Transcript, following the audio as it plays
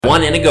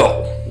One and a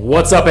go.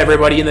 What's up,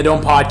 everybody in the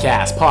Dome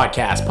podcast?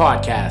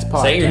 Podcast. Is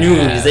that your new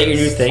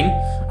thing?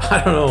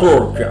 I don't know.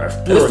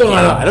 Podcast. I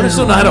just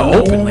don't know how to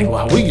open. Like,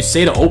 wow, what do you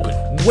say to open?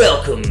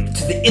 Welcome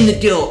to the In the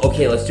Dome.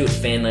 Okay, let's do it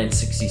Fan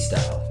 960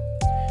 style.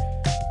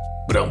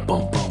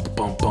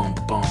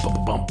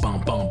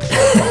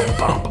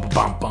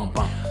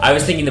 I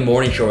was thinking the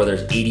morning show where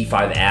there's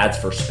 85 ads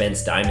for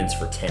Spence Diamonds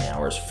for 10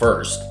 hours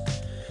first.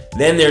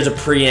 Then there's a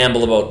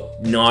preamble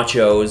about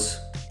nachos.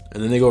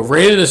 And then they go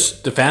right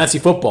into the fantasy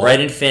football. Right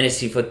into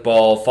fantasy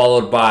football,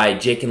 followed by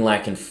Jake and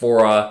Lack and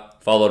Fora,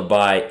 followed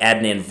by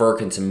Adnan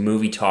Verk and some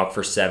movie talk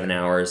for 7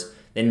 hours.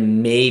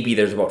 Then maybe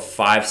there's about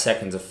 5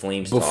 seconds of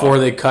Flames talk. Before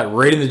they cut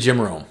right into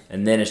Jim Rome.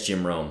 And then it's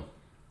Jim Rome.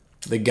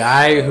 The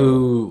guy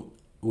who,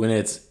 when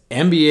it's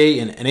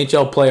NBA and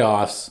NHL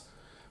playoffs,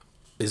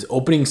 his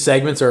opening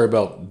segments are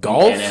about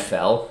golf.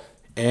 NFL.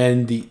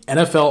 And the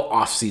NFL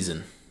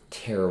offseason.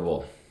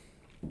 Terrible.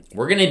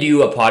 We're going to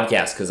do a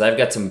podcast because I've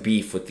got some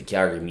beef with the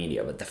Calgary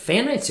media, but the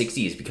Fan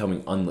 960 is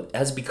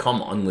has become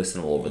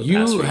unlistenable over the past few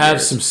years. You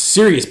have some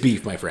serious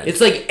beef, my friend.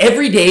 It's like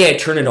every day I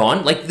turn it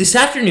on. Like this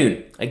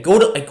afternoon, I go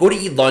to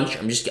eat lunch.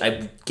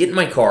 I get in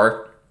my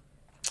car,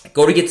 I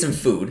go to get some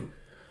food.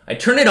 I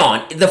turn it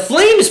on. The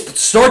Flames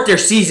start their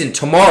season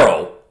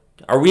tomorrow.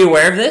 Are we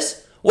aware of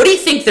this? What do you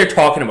think they're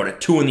talking about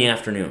at 2 in the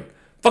afternoon?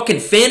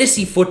 Fucking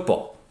fantasy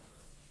football.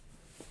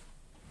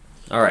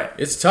 All right.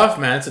 It's tough,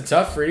 man. It's a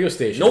tough radio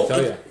station. Nope.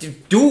 I'll tell you.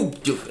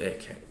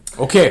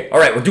 Okay. All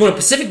right. We're doing a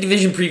Pacific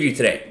Division preview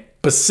today.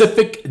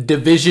 Pacific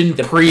Division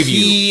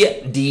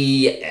preview.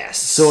 PDS.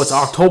 So it's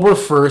October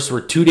 1st.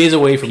 We're 2 days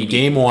away from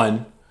Game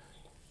 1.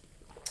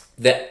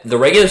 The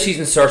regular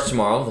season starts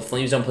tomorrow. The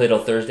Flames don't play till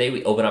Thursday.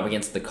 We open up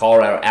against the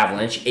Colorado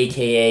Avalanche,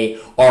 a.k.a.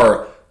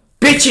 our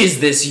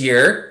bitches this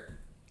year.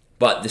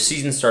 But the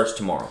season starts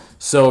tomorrow.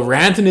 So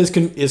Ranton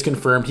is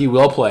confirmed. He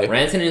will play.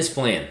 Ranton is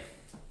playing.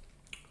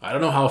 I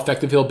don't know how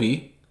effective he'll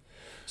be.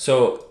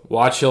 So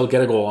watch, he'll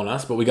get a goal on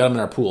us, but we got him in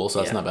our pool, so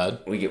that's not bad.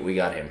 We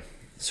got him.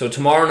 So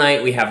tomorrow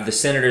night we have the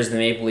Senators and the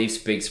Maple Leafs,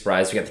 big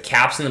surprise. We got the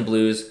Caps and the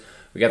Blues.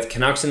 We got the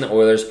Canucks and the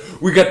Oilers.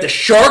 We got the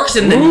Sharks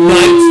and the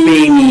Knights,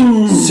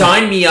 baby.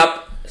 Sign me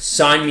up.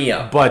 Sign me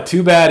up. But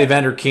too bad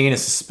Evander Kane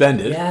is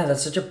suspended. Yeah,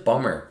 that's such a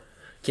bummer.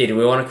 Okay, do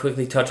we want to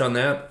quickly touch on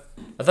that?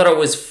 I thought it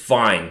was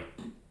fine.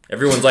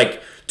 Everyone's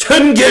like,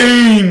 10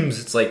 games!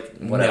 It's like,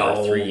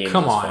 whatever, 3 games.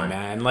 Come on,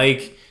 man.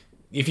 Like,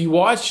 if you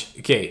watch,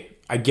 okay,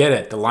 I get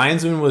it. The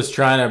linesman was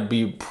trying to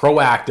be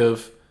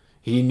proactive.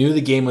 He knew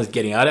the game was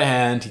getting out of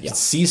hand. He could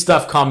see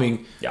stuff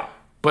coming. Yeah.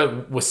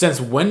 But since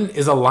when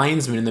is a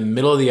linesman in the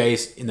middle of the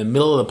ice, in the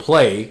middle of the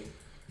play?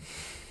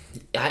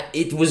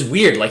 It was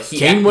weird. Like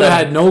Kane would have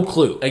had no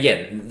clue.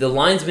 Again, the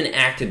linesman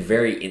acted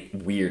very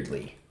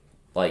weirdly.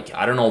 Like,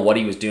 I don't know what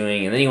he was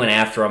doing, and then he went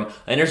after him.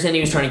 I understand he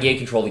was trying to gain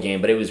control of the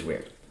game, but it was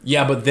weird.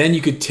 Yeah, but then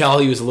you could tell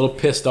he was a little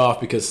pissed off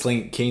because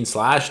Kane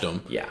slashed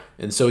him. Yeah.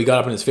 And so he got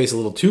up in his face a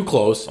little too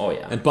close. Oh,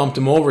 yeah. And bumped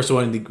him over,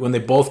 so when they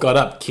both got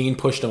up, Kane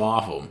pushed him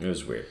off of him. It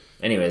was weird.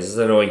 Anyways, it's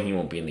annoying he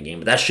won't be in the game,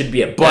 but that should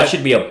be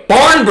a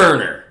barn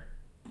burner.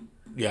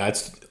 Yeah,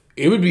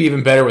 it would be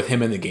even better with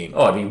him in the game.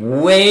 Oh, it'd be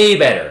way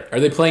better.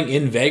 Are they playing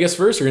in Vegas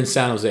first or in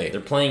San Jose?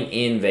 They're playing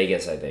in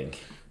Vegas, I think.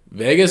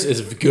 Vegas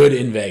is good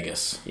in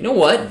Vegas. You know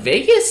what?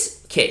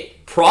 Vegas, okay,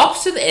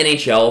 props to the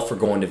NHL for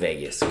going to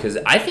Vegas, because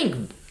I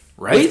think...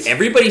 Right? Was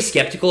everybody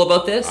skeptical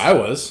about this?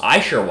 I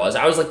sure was.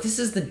 I was like, this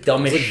is the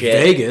dumbest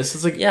shit. Vegas.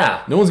 It's like,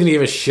 no one's going to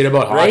give a shit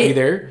about hockey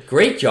there.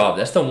 Great job.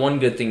 That's the one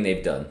good thing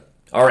they've done.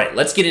 All right,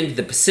 let's get into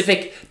the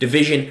Pacific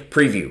Division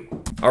preview.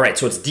 All right,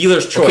 so it's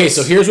dealer's choice. Okay,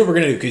 so here's what we're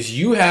going to do, because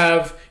you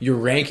have your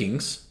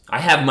rankings. I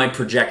have my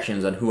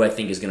projections on who I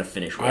think is going to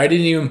finish with. I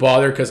didn't even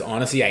bother, because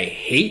honestly, I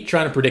hate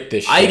trying to predict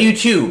this shit. I do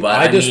too, but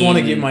I just want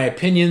to give my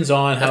opinions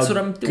on how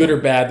good or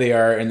bad they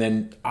are, and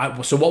then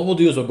so what we'll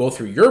do is we'll go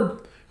through your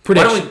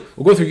prediction.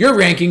 We'll go through your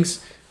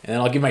rankings, and then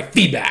I'll give my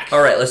feedback.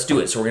 All right, let's do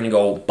it. So we're going to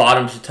go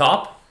bottom to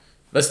top.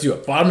 Let's do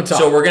it. Bottom to top.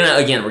 So we're going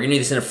to do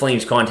this in a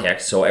Flames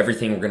context, so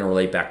everything we're going to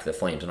relate back to the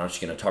Flames. I'm not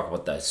just going to talk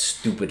about the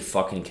stupid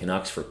fucking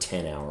Canucks for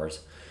 10 hours.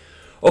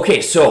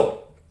 Okay,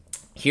 so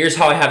here's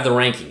how I have the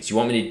rankings. You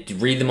want me to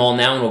read them all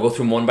now, and we'll go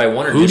through them one by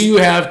one? Or who do you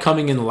have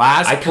coming in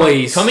last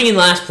place? Coming in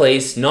last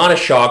place, not a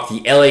shock,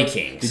 the LA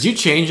Kings. Did you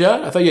change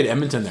that? I thought you had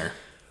Edmonton there.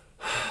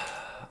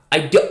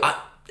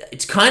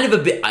 It's kind of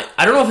a bit...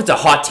 I don't know if it's a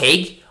hot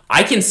take.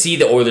 I can see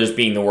the Oilers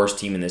being the worst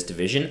team in this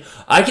division.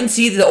 I can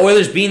see the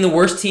Oilers being the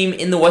worst team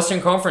in the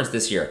Western Conference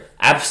this year.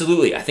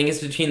 Absolutely. I think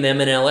it's between them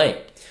and LA.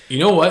 You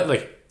know what?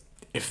 Like,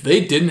 if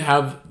they didn't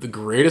have the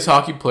greatest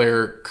hockey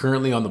player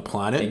currently on the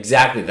planet...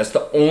 Exactly. That's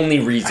the only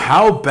reason.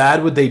 How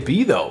bad would they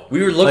be, though?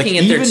 We were looking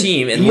at their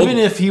team... and even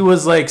if he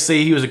was, like,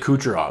 say he was a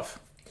Kucherov.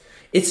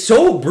 It's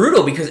so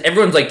brutal because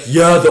everyone's like,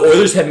 yeah, the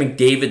Oilers have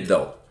McDavid,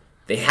 though.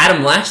 They had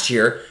him last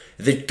year.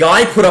 The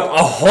guy put up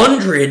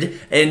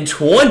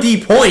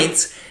 120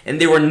 points... and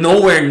they were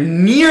nowhere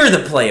near the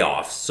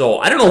playoffs. So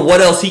I don't know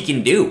what else he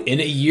can do. In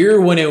a year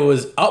when it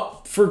was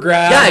up for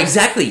grabs. Yeah,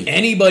 exactly.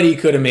 Anybody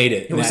could have made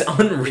it. It was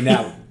unreal. In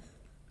that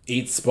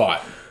 8th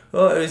spot.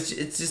 Oh, it's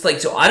just like,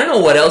 so I don't know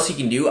what else he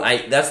can do.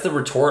 That's the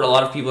retort. A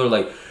lot of people are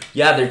like,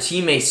 yeah, their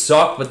teammates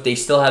suck, but they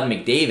still have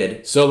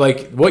McDavid. So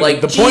like what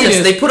Like, the Jesus, point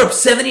is, they put up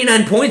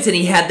 79 points and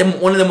he had them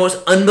one of the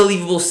most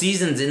unbelievable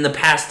seasons in the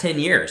past 10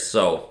 years.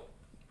 So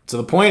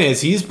the point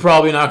is he's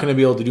probably not going to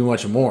be able to do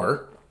much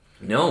more.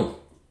 no.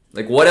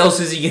 Like, what else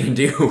is he going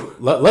to do?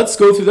 Let's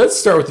go through. Let's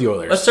start with the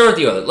Oilers. Let's start with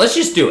the Oilers. Let's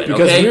just do it,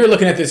 Because okay? we were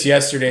looking at this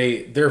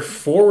yesterday. Their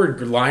forward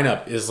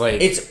lineup is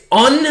like It's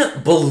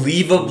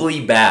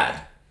unbelievably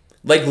bad.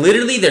 Like,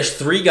 literally, there's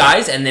 3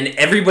 guys, and then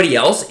everybody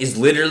else is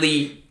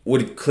literally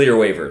would clear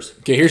waivers.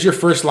 okay. Here's your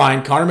first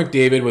line: Connor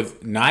McDavid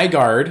with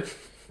Nygaard,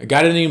 a guy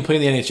that didn't even play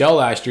in the NHL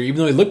last year, even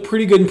though he looked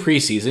pretty good in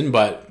preseason,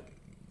 but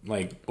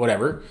like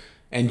whatever.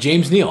 And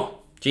James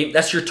Neal. James,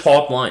 that's your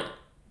top line.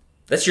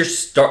 That's your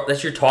start.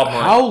 That's your top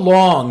line. How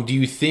long do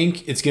you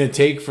think it's going to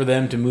take for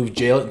them to move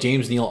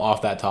James Neal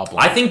off that top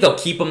line? I think they'll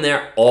keep him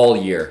there all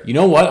year. You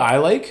know what I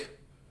like?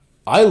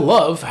 I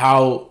love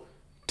how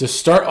to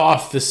start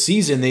off the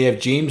season they have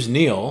James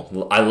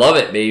Neal. I love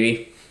it,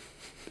 baby.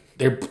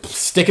 They're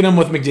sticking him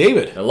with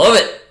McDavid I love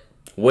it.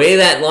 Weigh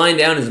that line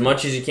down as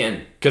much as you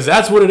can. because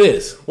that's what it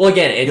is. Well,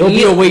 again, and He'll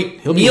be a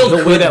weight. He'll Neil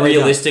weigh could that line down.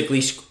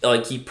 realistically,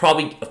 like, he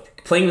probably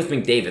playing with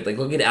McDavid. Like,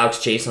 look at Alex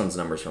Chason's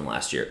numbers from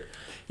last year.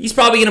 He's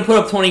probably going to put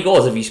up 20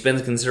 goals if he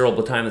spends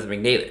considerable time with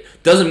McDavid.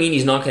 Doesn't mean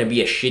he's not going to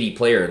be a shitty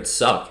player and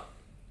suck.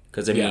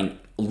 Because, I mean,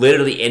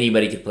 literally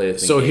anybody could play with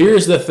McDavid. So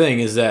here's the thing: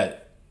 is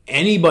that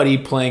anybody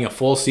playing a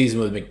full season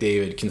with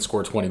McDavid can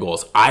score 20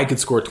 goals. I could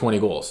score 20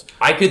 goals.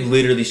 I could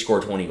literally score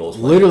 20 goals.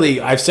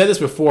 Literally, I've said this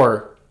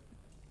before.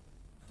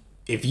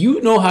 If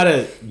you know how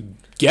to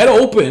get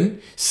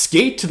open,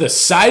 skate to the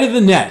side of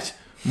the net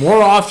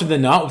more often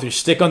than not with your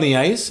stick on the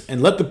ice,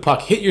 and let the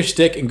puck hit your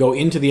stick and go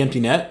into the empty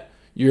net,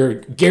 you're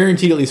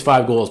guaranteed at least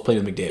 5 goals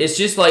playing with McDavid. It's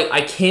just like,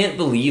 I can't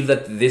believe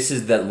that this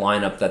is the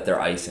lineup that they're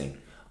icing.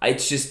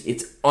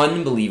 It's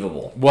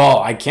unbelievable. Well,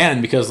 I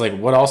can because, like,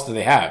 what else do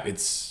they have?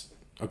 It's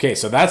okay,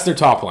 so that's their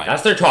top line.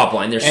 That's their top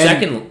line. Their And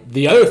second.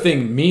 the other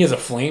thing, me as a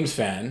Flames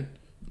fan,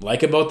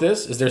 like about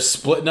this is they're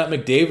splitting up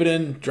McDavid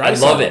and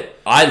Draisaitl.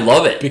 I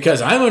love it.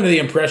 Because I'm under the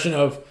impression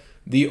of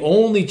the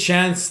only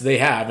chance they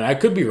have, and I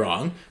could be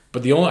wrong,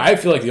 but I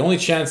feel like the only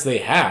chance they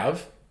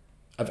have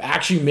of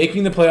actually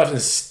making the playoffs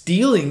and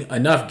stealing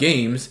enough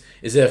games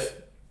is if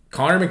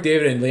Connor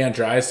McDavid and Leon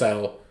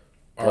Draisaitl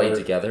Play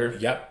together.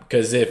 Yep,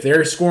 because if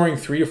they're scoring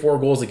 3 to 4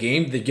 goals a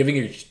game, they're giving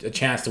you a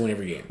chance to win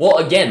every game. Well,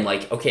 again,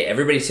 like, okay,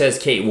 everybody says,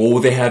 okay, well,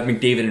 they have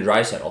McDavid and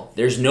Draisaitl.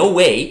 There's no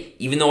way,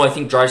 even though I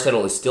think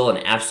Draisaitl is still an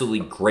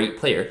absolutely great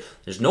player,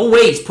 there's no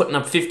way he's putting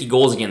up 50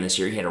 goals again this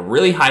year. He had a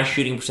really high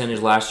shooting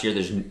percentage last year.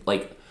 There's,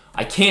 like,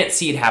 I can't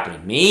see it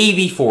happening.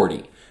 Maybe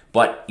 40.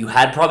 But you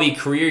had probably a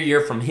career year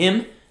from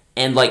him,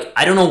 and, like,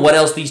 I don't know what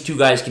else these two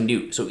guys can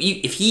do. So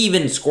if he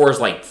even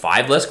scores, like,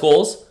 5 less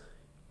goals,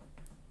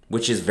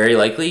 which is very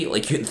likely,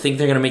 like, you think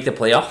they're going to make the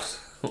playoffs?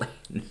 Like,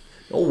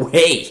 no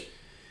way.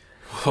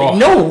 Like,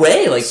 no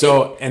way. Like,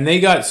 So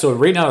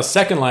right now the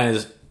second line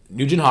is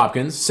Nugent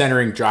Hopkins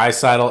centering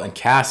Draisaitl and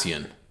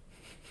Cassian.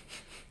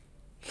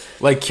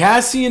 Like,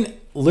 Cassian,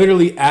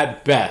 literally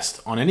at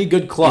best on any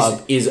good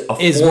club is a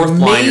fourth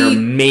liner,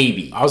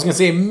 maybe. I was gonna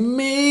say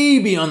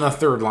maybe on the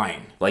third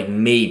line, Like,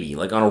 maybe.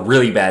 Like, on a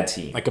really bad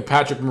team. like a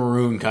Patrick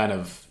Maroon kind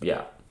of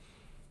Yeah.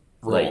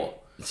 role. Like,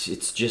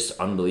 it's just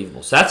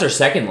unbelievable. So that's their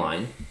second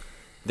line.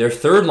 Their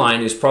third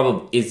line is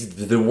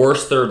the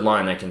worst third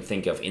line I can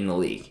think of in the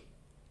league.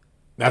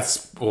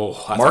 That's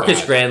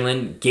Marcus bad.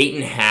 Granlund,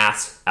 Gaten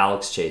Haas,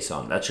 Alex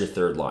Chason. That's your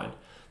third line.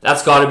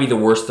 That's got to be the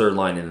worst third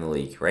line in the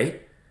league,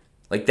 right?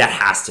 Like, that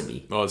has to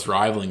be. Oh, it's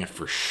rivaling it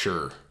for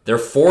sure. Their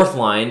fourth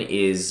line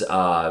is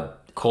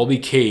Colby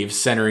Cave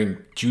centering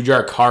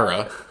Jujar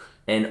Kara.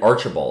 and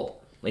Archibald.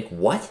 Like,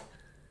 what?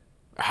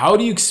 How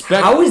do you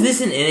expect? How is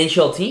this an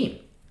NHL team?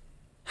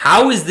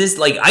 How is this,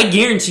 like, I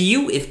guarantee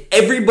you, if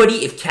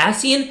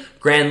Cassian,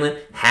 Granlund,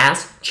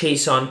 Haas,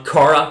 Chason,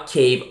 Kara,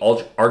 Cave,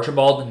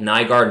 Archibald,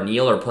 Nygaard,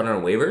 Neal are put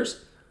on waivers,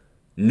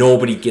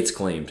 nobody gets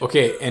claimed.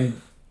 Okay, and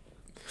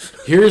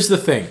here's the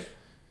thing.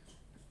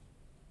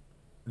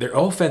 Their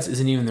offense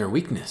isn't even their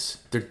weakness.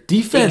 Their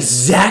defense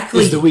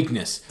Exactly. is the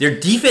weakness. Their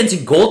defense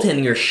and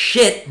goaltending are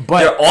shit, But-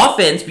 their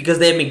offense, because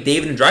they have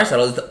McDavid and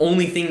Draisaitl, is the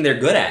only thing they're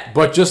good at.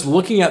 But just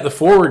looking at the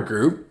forward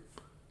group,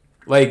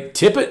 like,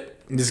 Tippett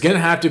is going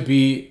to have to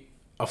be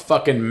a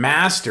fucking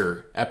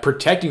master at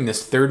protecting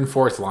this third and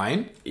fourth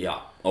line Yeah.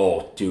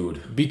 Oh,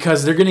 dude.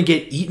 because they're going to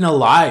get eaten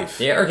alive.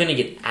 They are going to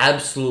get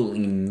absolutely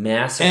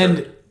massacred.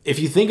 And if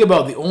you think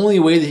about the only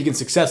way that he can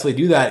successfully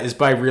do that is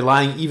by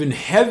relying even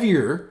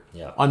heavier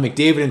on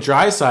McDavid and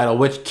Draisaitl,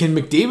 which can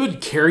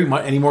McDavid carry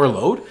any more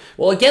load?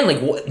 Well, again, like,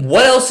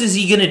 what else is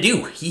he going to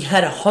do? He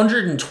had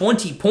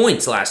 120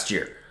 points last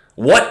year.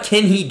 What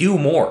can he do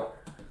more?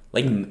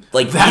 Like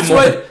That's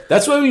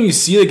why when you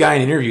see the guy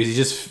in interviews, he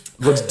just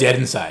looks dead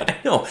inside.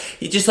 No,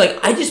 he just, like,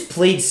 I just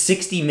played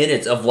 60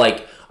 minutes of,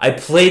 like, I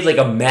played like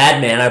a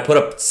madman. I put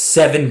up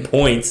 7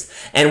 points,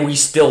 and we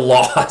still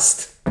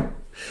lost.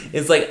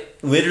 It's like,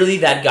 literally,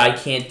 that guy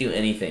can't do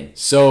anything.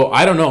 So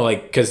I don't know,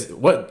 like, because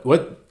what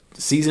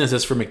season is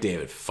this for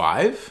McDavid?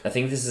 5? I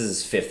think this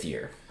is his 5th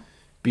year.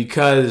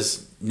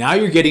 Because now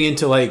you're getting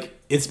into like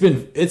it's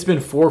been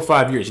 4 or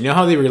 5 years. You know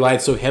how they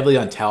relied so heavily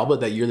on Talbot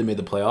that year they made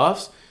the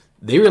playoffs?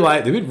 They've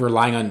been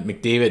relying on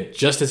McDavid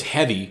just as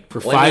heavy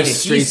for 5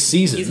 straight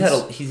seasons.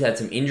 He's had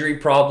some injury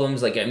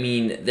problems. Like, I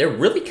mean, they're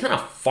really kind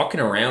of fucking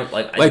around.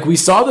 Like we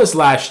saw this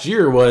last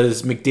year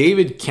was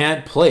McDavid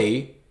can't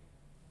play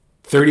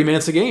 30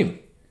 minutes a game.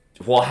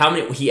 Well,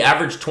 he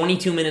averaged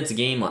 22 minutes a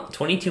game,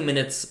 22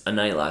 minutes a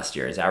night last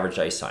year, his average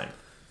ice time.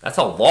 That's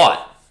a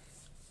lot.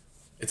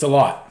 It's a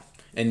lot.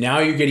 And now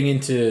you're getting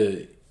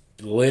into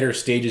later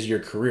stages of your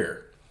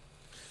career.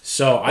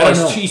 So, I don't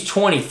know. He's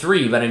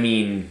 23, but I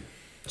mean,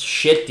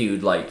 shit,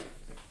 dude, like,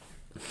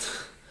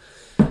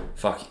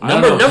 fuck.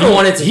 Number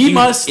one, it's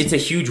a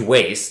huge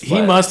waste.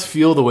 He must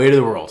feel the weight of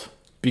the world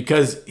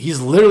because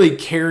he's literally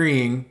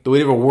carrying the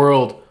weight of a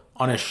world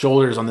on his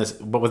shoulders in this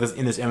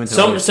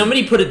Edmonton.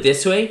 Somebody put it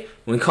this way: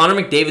 when Connor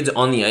McDavid's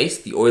on the ice,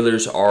 the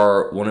Oilers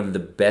are one of the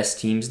best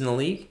teams in the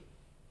league.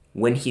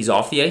 When he's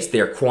off the ice,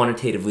 they are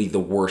quantitatively the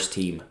worst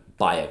team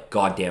by a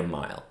goddamn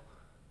mile.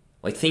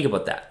 Like, think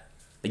about that.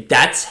 Like,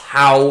 that's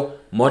how,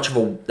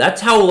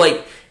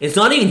 like, it's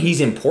not even he's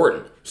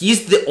important.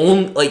 He's the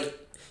only, like,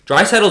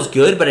 Draisaitl's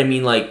good, but I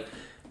mean, like,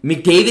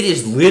 McDavid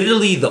is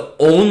literally the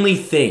only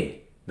thing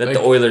that the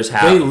Oilers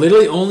have. They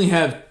literally only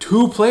have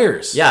 2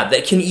 players. Yeah,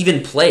 that can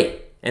even play.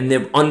 And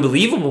they're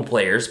unbelievable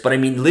players, but I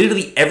mean,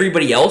 literally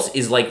everybody else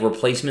is, like,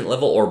 replacement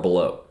level or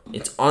below.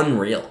 It's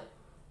unreal.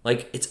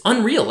 Like, it's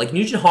unreal. Like,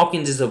 Nugent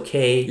Hopkins is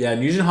okay. Yeah,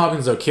 Nugent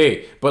Hopkins is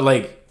okay, but,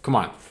 like, come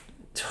on.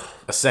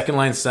 A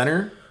second-line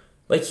center?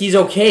 Like, he's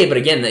okay, but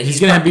again... He's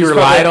going to be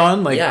relied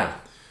on? Like, yeah.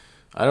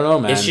 I don't know,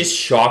 man. It's just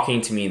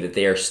shocking to me that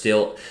they are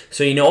still...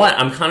 So, you know what?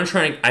 I'm kind of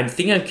trying to... I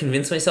think I've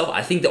convinced myself.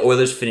 I think the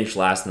Oilers finish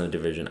last in the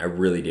division. I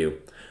really do.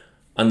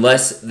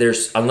 Unless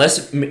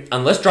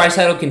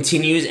Draisaitl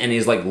continues and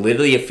is, like,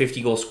 literally a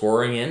 50-goal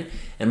scorer again,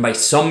 and by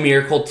some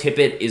miracle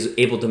Tippett is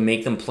able to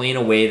make them play in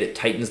a way that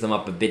tightens them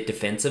up a bit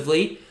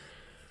defensively,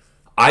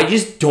 I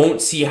just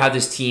don't see how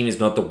this team is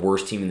not the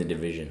worst team in the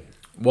division.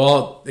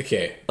 Well,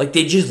 okay. Like,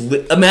 they just...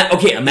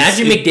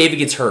 imagine McDavid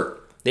gets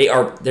hurt.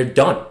 They're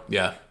done.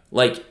 Yeah.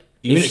 Like,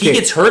 if he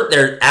gets hurt,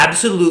 they're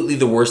absolutely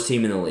the worst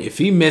team in the league. If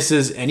he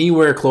misses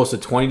anywhere close to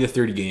 20 to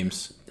 30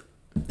 games...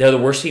 They're the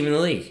worst team in the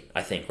league,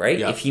 I think, right?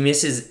 Yeah. If he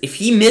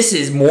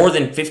misses more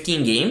than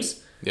 15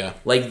 games, yeah,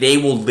 like, they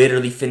will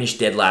literally finish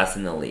dead last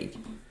in the league.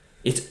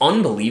 It's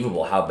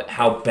unbelievable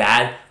how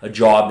bad a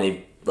job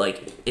they...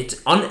 Like,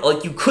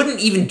 you couldn't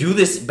even do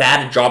this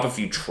bad a job if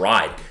you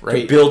tried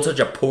to build such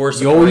a poor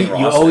supporting roster.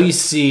 You always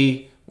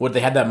see what they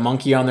had that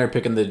monkey on there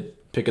picking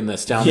the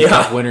Stanley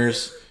Cup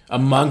winners. A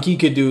monkey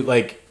could do,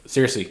 like,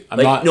 seriously.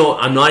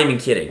 I'm not even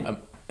kidding.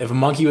 If a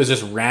monkey was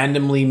just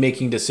randomly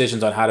making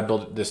decisions on how to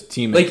build this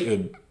team, like,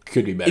 it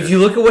could be better. If you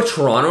look at what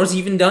Toronto's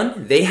even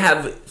done, they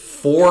have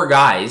 3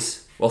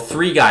 guys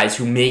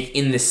who make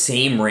in the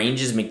same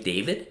range as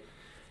McDavid.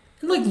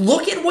 And, like,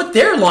 look at what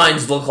their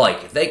lines look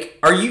like. Like,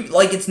 are you,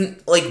 like, it's,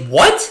 like,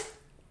 what?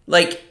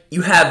 Like,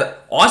 you have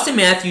Austin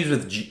Matthews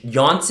with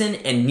Johnson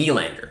and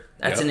Nylander.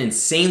 That's an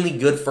insanely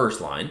good first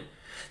line.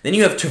 Then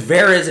you have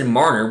Tavares and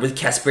Marner with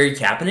Kasperi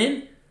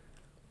Kapanen.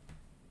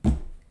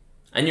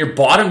 And your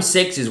bottom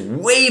 6 is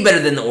way better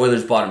than the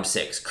Oilers' bottom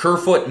 6.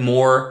 Kerfoot,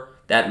 Moore,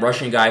 that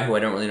Russian guy who I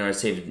don't really know how to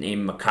say his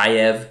name,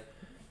 Makayev,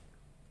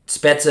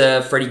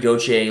 Spezza, Freddie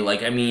Gauthier.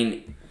 Like, I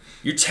mean...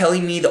 You're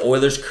telling me the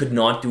Oilers could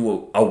not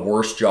do a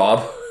worse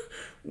job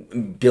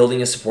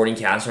building a supporting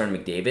cast around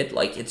McDavid?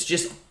 Like, it's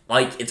just,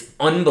 like, it's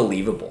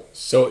unbelievable.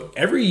 So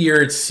every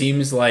year it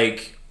seems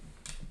like,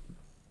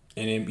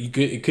 and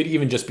it could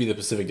even just be the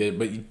Pacific,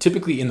 but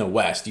typically in the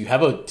West, you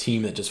have a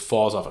team that just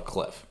falls off a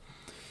cliff.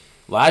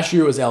 Last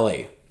year it was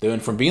LA. They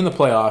went from being in the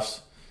playoffs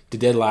to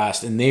dead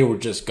last, and they were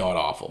just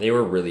god-awful. They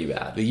were really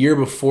bad. The year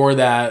before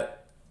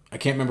that, I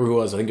can't remember who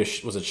it was. I think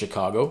was it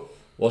Chicago?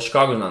 Well,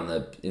 Chicago's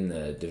not in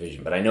the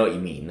division, but I know what you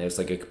mean. There's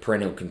like a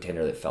perennial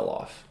contender that fell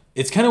off.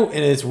 It's kind of, and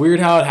it's weird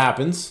how it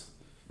happens.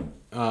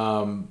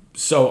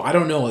 So I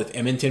don't know if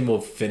Edmonton will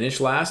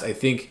finish last. I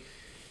think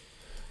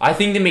the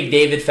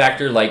McDavid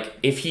factor, like,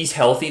 if he's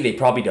healthy, they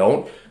probably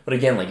don't. But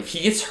again, like, if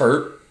he gets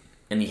hurt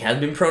and he has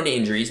been prone to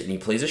injuries and he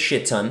plays a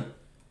shit ton,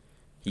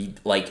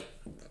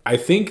 I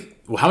think,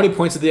 how many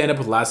points did they end up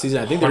with last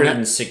season? I think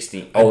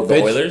 160. The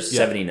Oilers?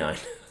 79.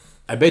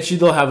 I bet you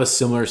they'll have a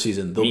similar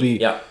season. They'll be...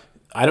 Yeah.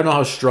 I don't know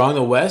how strong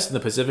the West and the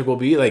Pacific will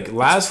be. Like,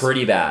 it's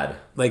pretty bad.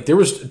 Like, there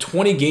was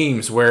 20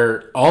 games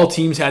where all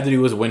teams had to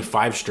do was win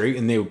 5 straight,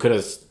 and they could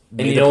have made the playoffs.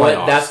 And you know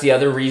what? That's the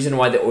other reason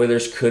why the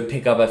Oilers could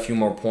pick up a few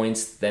more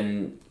points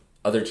than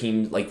other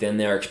teams, like, than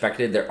they're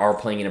expected. They are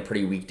playing in a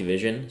pretty weak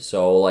division.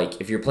 So, like,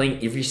 if you're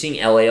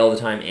seeing LA all the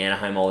time,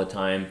 Anaheim all the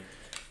time,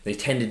 they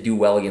tend to do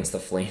well against the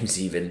Flames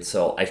even.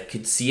 So I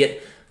could see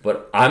it,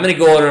 but I'm going to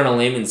go out on a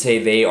limb and say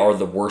they are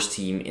the worst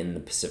team in the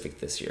Pacific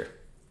this year.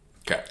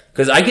 Okay.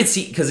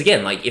 Because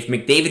again, like, if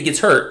McDavid gets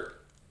hurt,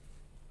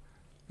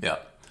 yeah,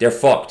 they're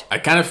fucked. I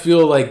kind of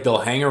feel like they'll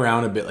hang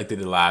around a bit like they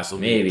did last. They'll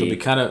be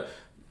kind of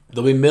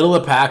They'll be middle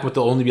of the pack, but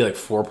they'll only be like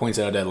 4 points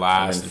out of dead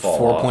last, and fall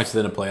 4 off. points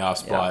within a playoff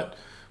spot.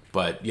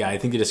 But yeah, I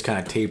think they just kind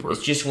of taper.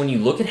 It's just when you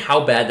look at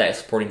how bad that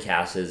supporting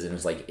cast is, and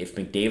it's like if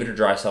McDavid or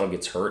Draisaitl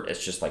gets hurt,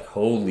 it's just like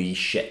holy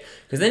shit.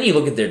 Because then you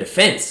look at their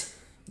defense.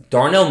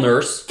 Darnell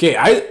Nurse.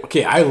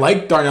 I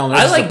like Darnell Nurse.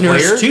 I like as a player,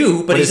 Nurse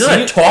too, but he's not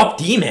a top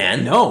D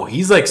man. No,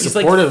 he's like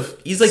supportive.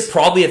 He's like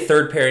probably a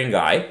third pairing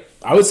guy.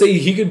 I would say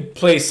he could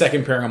play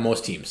second pairing on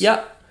most teams.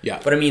 Yeah. Yeah.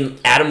 But I mean,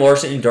 Adam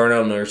Larson and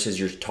Darnell Nurse is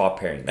your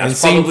top pairing. That's And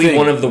same probably thing.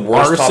 one of the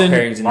worst top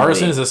pairings in the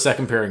Larson league. is a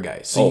second pairing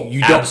guy. So Oh,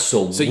 you don't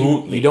absolutely. So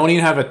you don't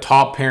even have a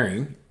top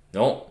pairing.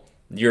 No.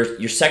 Your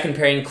second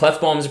pairing,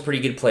 Clefbaum is a pretty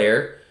good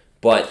player,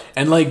 but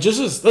And like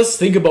let's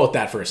think about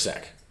that for a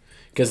sec.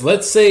 Because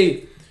let's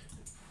say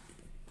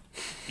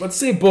we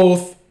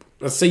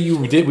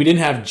didn't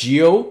have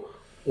Gio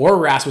or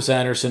Rasmus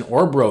Anderson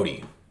or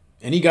Brody.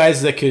 Any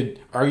guys that could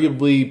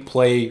arguably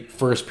play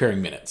first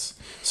pairing minutes.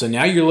 So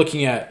now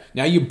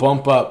you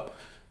bump up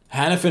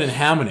Hanifin and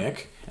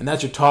Hamonic, and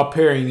that's your top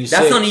pairing.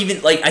 that's not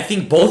even, like, I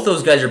think both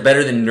those guys are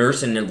better than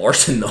Nurse and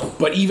Larson, though.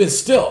 But even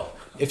still,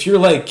 if you're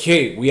like,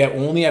 okay, we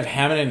only have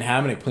Hammond and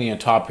Hamonic playing a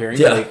top pairing,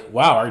 Yeah. like,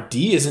 wow, our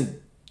D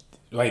isn't,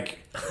 like,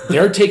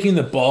 they're taking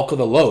the bulk of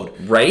the load.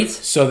 Right?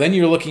 So then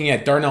you're looking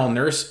at Darnell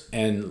Nurse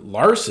and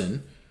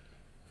Larson,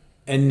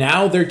 and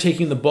now they're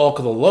taking the bulk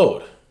of the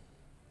load.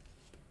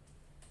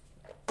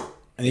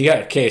 And you got,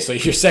 okay, so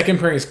your second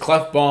pairing is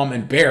Clefbaum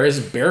and Bear. Is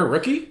Bear a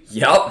rookie?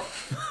 Yep.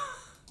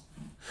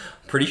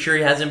 Pretty sure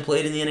he hasn't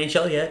played in the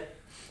NHL yet.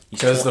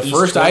 Because the He's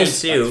first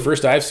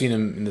 22. I've seen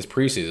him in this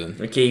preseason.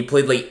 Okay, he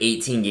played like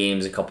 18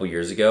 games a couple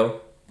years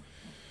ago.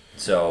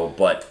 So,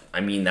 but,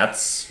 I mean,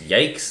 that's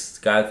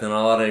yikes. Guy with not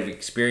a lot of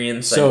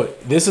experience. So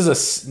this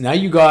is now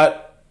you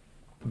got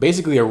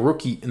basically a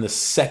rookie in the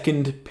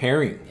second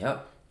pairing.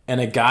 Yep. And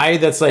a guy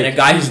that's like... And a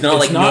guy who's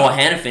not it's like Noah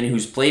Hanifin,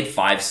 who's played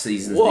 5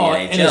 seasons in the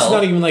NHL. And it's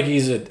not even like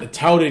he's a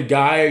touted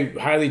guy,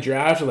 highly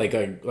drafted, like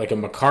a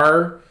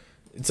Makar.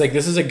 It's like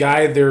this is a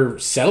guy they're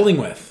settling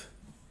with.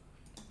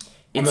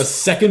 On the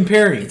second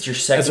pairing. It's your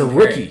second as a pairing.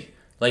 rookie.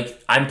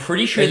 Like, I'm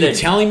pretty sure Are you that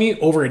telling me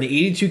over an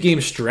 82-game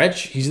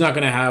stretch, he's not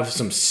going to have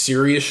some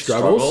serious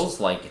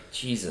struggles? like,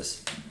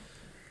 Jesus.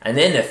 And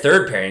then the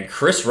third pairing,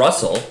 Chris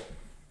Russell.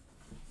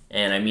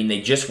 And, I mean, they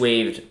just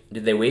waived...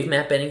 Did they waive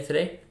Matt Benning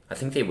today? I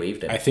think they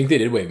waived him. I think they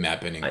did waive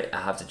Matt Benning. I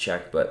have to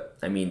check, but,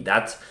 I mean,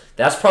 that's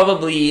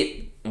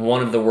probably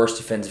one of the worst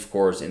defensive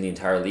cores in the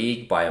entire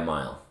league by a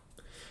mile.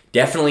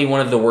 Definitely one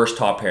of the worst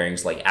top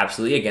pairings. Like,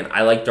 absolutely. Again,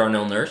 I like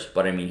Darnell Nurse,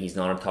 but, I mean, he's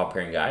not a top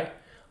pairing guy.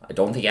 I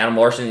don't think Adam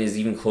Larson is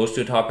even close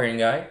to a top pairing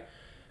guy.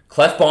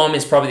 Clefbaum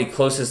is probably the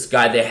closest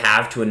guy they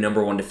have to a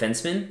number one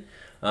defenseman.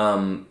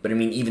 But I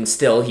mean, even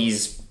still,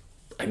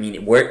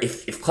 where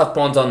if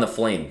Clefbaum's on the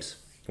Flames,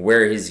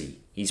 where is he?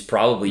 He's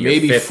probably your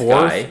Maybe fifth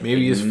fourth. guy.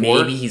 Maybe he's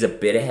fourth. Maybe he's a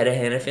bit ahead of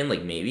Hanifin,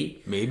 like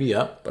maybe. Maybe,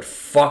 yeah. But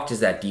fuck,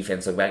 does that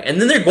defense look back? And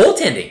then their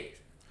goaltending.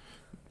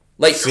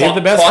 Like Save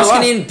the best for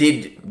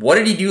Koskinen what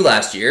did he do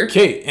last year?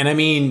 Okay, and I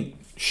mean,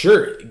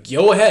 sure,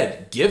 go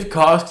ahead. Give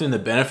Koskinen the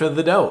benefit of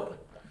the doubt.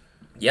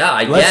 Yeah,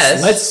 I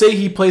guess. Let's say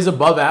he plays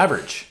above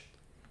average.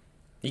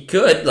 He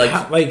could.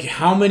 Like,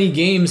 How many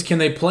games can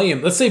they play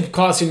him? Let's say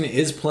Koskinen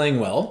is playing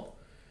well.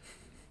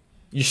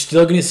 You're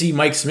still going to see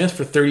Mike Smith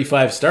for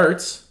 35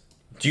 starts.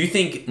 do you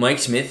think Mike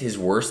Smith is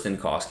worse than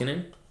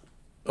Koskinen?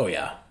 Oh,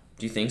 yeah.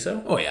 Do you think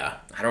so? Oh, yeah.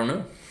 I don't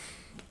know.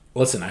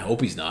 Listen, I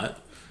hope he's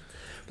not.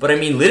 But I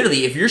mean,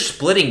 literally, if you're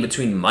splitting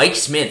between Mike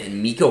Smith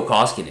and Mikko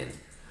Koskinen,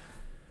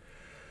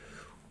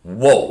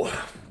 whoa,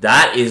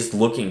 that is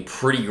looking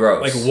pretty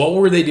gross. Like, what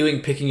were they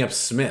doing picking up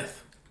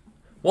Smith?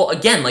 Well,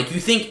 again, like, you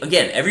think,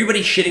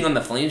 everybody's shitting on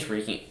the Flames for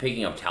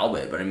picking up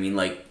Talbot, but I mean,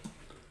 like,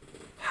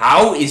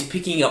 how is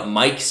picking up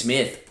Mike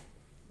Smith,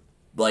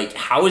 like,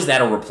 how is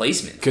that a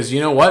replacement? Because you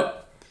know what?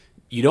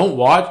 You don't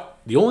watch...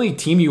 The only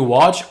team you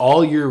watch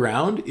all year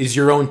round is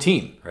your own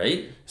team.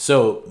 Right?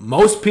 So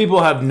most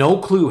people have no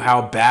clue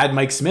how bad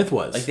Mike Smith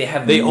was. Like, they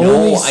have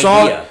no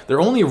idea. Their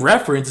only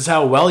reference is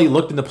how well he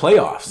looked in the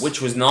playoffs.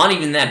 Which was not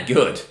even that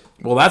good.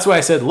 Well, that's why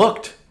I said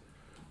looked.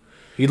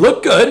 He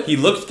looked good. He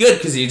looked good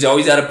because he's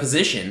always out of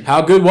position.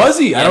 How good was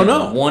he? I don't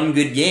know. One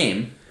good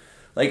game.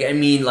 Like, I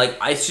mean, like,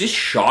 it's just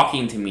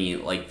shocking to me,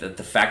 like,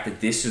 the fact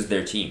that this is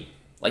their team.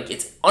 Like,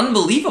 it's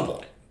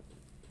unbelievable.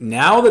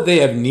 Now that they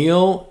have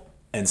Neil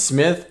and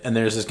Smith, and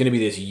there's just going to be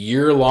this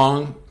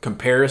year-long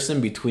comparison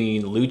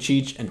between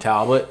Lucic and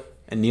Talbot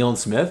and Neil and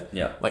Smith.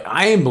 Yeah. Like,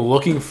 I am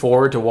looking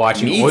forward to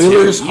watching Me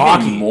Oilers too,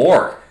 hockey. even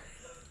more.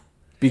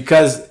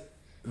 Because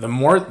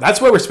that's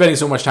why we're spending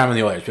so much time on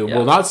the Oilers. Yeah.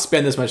 We'll not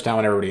spend this much time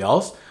on everybody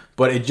else,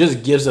 but it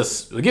just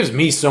gives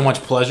me so much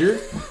pleasure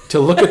to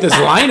look at this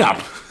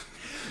lineup.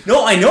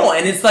 No, I know,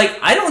 and it's like,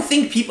 I don't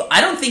think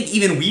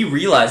even we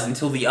realized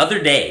until the other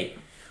day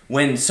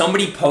when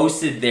somebody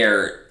posted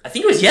I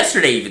think it was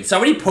yesterday even,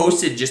 somebody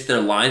posted just their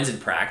lines in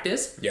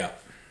practice. Yeah.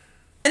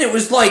 And it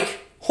was like,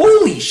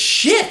 holy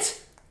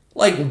shit!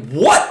 Like,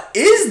 what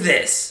is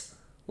this?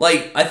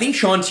 Like, I think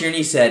Sean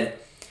Tierney said,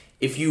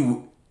 if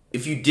you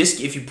discount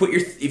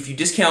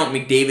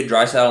McDavid,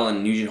 Draisaitl,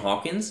 and Nugent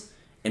Hopkins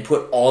and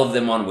put all of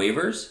them on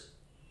waivers,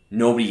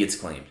 nobody gets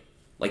claimed.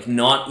 Like,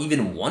 not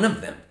even one of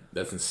them.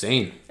 That's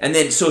insane. And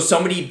then, so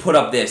somebody put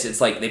up this.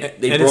 It's like they And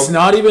broke. it's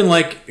not even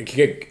like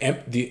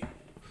the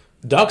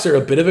Ducks are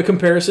a bit of a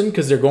comparison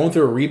because they're going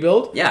through a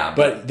rebuild. Yeah.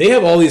 But they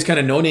have all these kind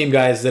of no-name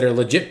guys that are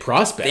legit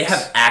prospects. They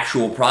have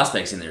actual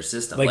prospects in their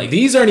system. like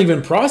these aren't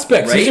even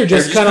prospects. Right? These are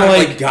just They're kind of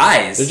kinda like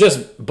guys. They're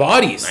just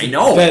bodies. I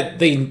know. That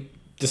they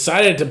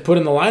decided to put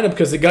in the lineup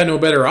because they got no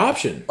better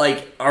option.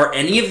 Like, are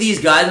any of these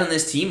guys on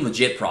this team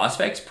legit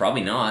prospects?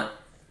 Probably not.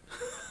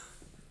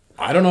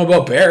 I don't know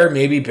about Bear.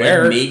 Maybe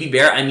Bear. Like, maybe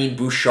Bear. I mean,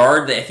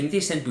 Bouchard. I think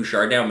they sent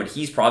Bouchard down, but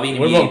he's probably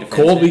What going to be about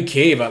Colby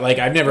Cave? Like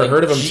I've never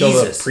heard of him until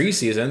the Jesus.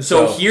 preseason.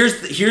 So So,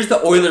 here's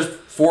the Oilers'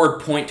 forward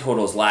point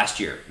totals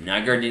last year.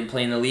 Nygaard didn't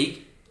play in the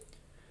league.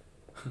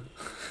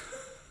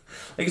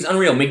 Like, it's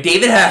unreal.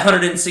 McDavid had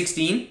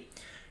 116.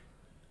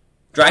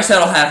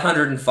 Draisaitl had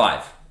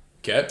 105.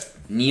 okay.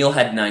 Neal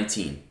had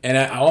 19. And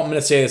I'm going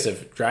to say this: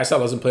 if Draisaitl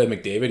doesn't play with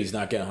McDavid, he's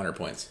not getting 100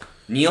 points.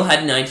 Neal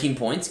had 19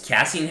 points.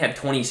 Cassian had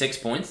 26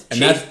 points.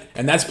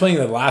 And that's playing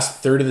the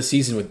last third of the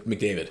season with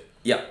McDavid.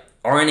 Yeah.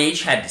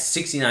 RNH had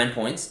 69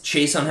 points.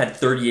 Chason had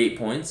 38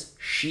 points.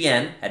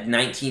 Sheehan had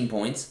 19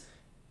 points.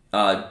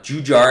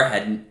 Jujar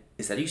had...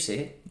 Is that how you say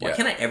it? Why Yeah.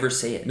 can't I ever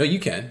say it? No, you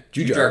can.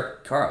 Jujar.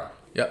 Jujar Kara.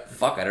 Yep.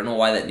 Fuck, I don't know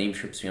why that name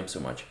trips me up so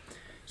much.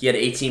 He had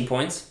 18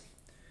 points.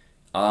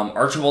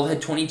 Archibald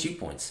had 22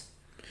 points.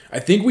 I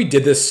think we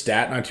did this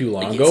stat not too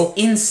long ago.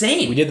 It's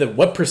insane. We did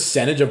what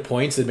percentage of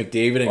points did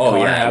McDavid and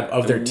Connor have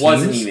of their teams? It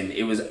wasn't even.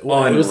 It was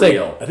unreal. It was like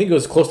I think it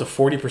was close to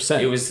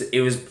 40%.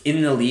 It was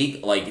in the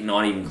league, like,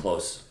 not even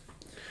close.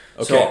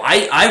 Okay. So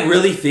I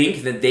really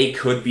think that they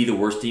could be the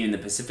worst team in the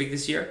Pacific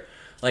this year.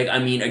 Like, I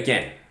mean,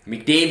 again,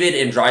 McDavid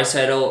and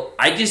Draisaitl,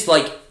 I just,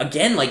 like,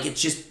 again, like,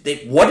 it's just,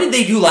 what did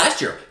they do last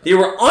year? They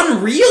were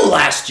unreal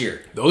last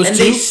year.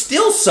 They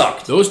still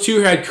sucked. Those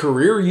two had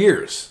career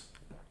years.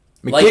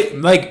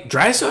 Like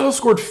Draisaitl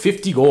scored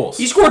 50 goals.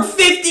 He scored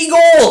 50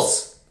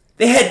 goals.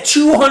 They had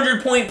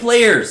 200-point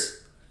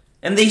players.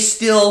 And they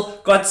still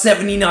got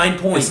 79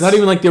 points. It's not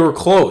even like they were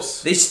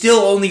close. They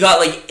still only got,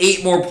 like,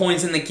 8 more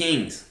points than the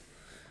Kings.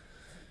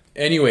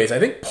 Anyways, I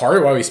think part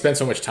of why we spend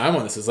so much time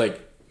on this is like,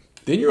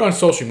 then you're on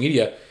social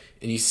media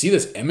and you see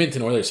this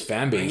Edmonton Oilers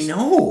fan base. I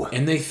know.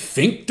 And they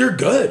think they're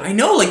good. I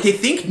know. Like, they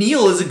think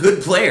Neal is a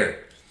good player.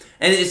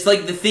 And it's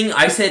like the thing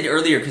I said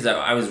earlier, because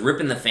I was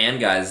ripping the fan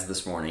guys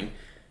this morning.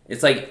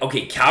 It's like,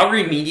 okay,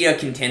 Calgary media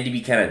can tend to be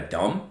kind of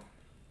dumb,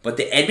 but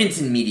the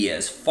Edmonton media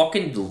is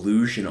fucking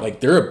delusional. Like,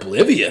 they're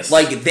oblivious.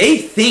 Like, they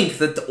think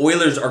that the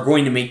Oilers are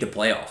going to make the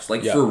playoffs.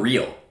 Like, Yeah. for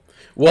real.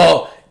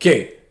 Well,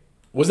 okay,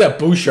 was that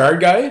Bouchard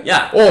guy?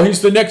 Yeah. Oh,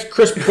 he's the next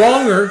Chris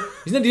Pronger.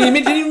 Didn't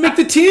even make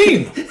the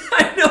team.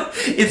 I know.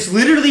 It's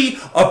literally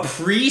a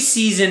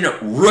preseason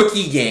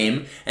rookie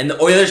game, and the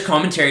Oilers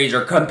commentaries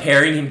are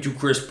comparing him to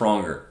Chris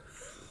Pronger.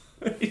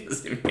 He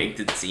doesn't even make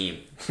the team.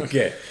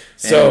 Okay,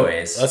 so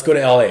Anyways. let's go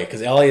to LA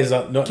because LA is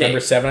number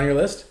 7 on your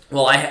list.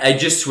 Well, I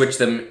just switched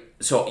them.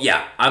 So,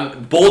 yeah,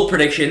 I'm bold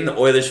prediction, the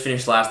Oilers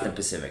finish last in the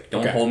Pacific.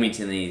 Don't Okay. hold me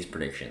to any of these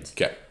predictions.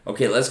 Okay,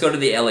 Okay, let's go to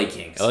the LA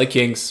Kings. LA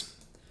Kings.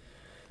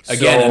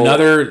 Again, So-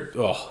 another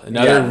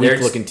Yeah,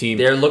 weak-looking team.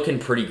 They're looking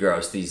pretty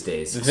gross these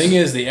days. The thing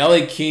is, the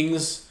LA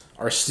Kings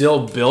are still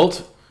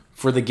built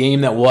for the game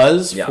that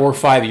was Yeah. 4 or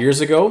 5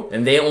 years ago.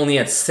 And they only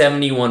had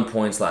 71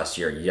 points last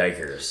year.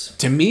 Yikers.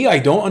 To me, I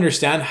don't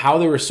understand how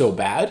they were so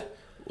bad.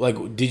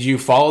 Like, did you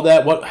follow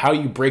that? How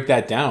you break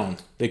that down?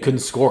 They couldn't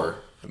score.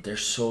 They're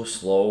so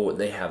slow.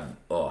 They have,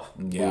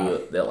 Yeah.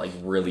 they're like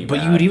really But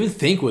bad. you would even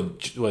think with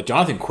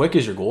Jonathan Quick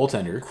as your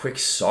goaltender. Quick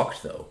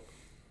sucked, though.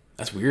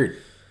 That's weird.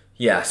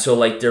 Yeah, so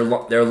like their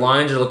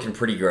lines are looking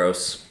pretty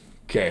gross.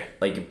 Okay.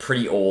 Like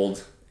pretty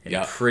old and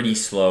Yeah. pretty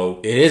slow.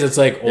 It is. It's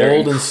like They're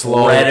old and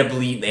slow. They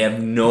have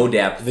no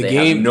depth. They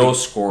have no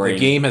scoring. The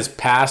game has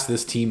passed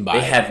this team by.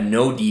 They have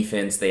no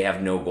defense. They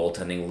have no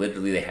goaltending.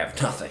 Literally, they have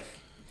nothing.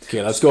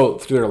 Okay, let's go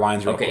through their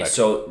lines real Okay, quick.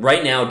 so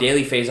right now,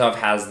 Daily Faceoff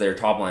has their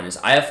top line is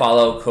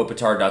Iafallo,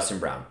 Kopitar, Dustin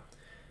Brown.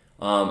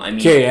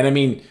 Okay, and I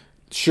mean,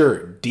 sure,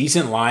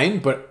 decent line,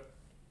 but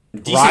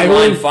decent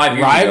line 5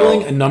 years rivaling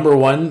ago. a number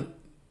one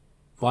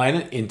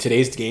line in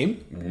today's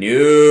game?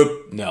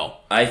 Nope. No.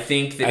 I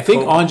think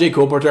Andrei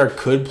Kopitar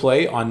could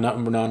play on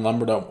number one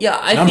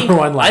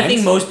line lines. I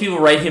think most people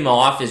write him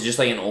off as just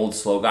like an old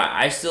slow guy.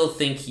 I still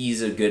think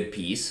he's a good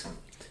piece.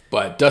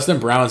 But Dustin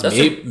Brown's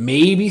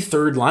maybe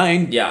third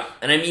line. Yeah,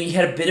 and I mean he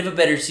had a bit of a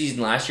better season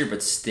last year,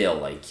 but still,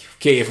 like,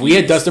 Okay, if we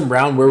had Dustin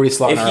Brown, where are we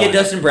slotting if our he had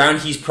line? Dustin Brown,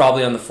 he's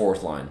probably on the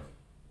fourth line.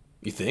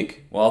 You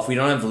think? Well, if we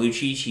don't have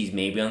Lucic, he's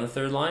maybe on the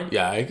third line.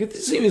 Yeah, I could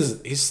see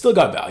he's still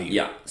got value.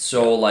 Yeah,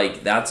 so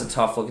like that's a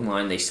tough looking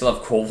line. They still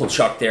have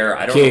Kovalchuk there.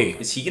 I don't Okay. know.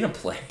 Is he gonna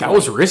play? That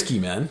was risky,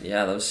 man.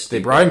 Yeah, that was They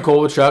stupid. brought in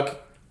Kovalchuk,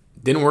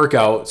 didn't work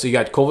out. So you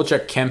got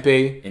Kovalchuk,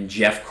 Kempe. And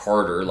Jeff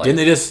Carter. Like, Didn't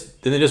they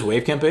just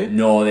waive Kempe?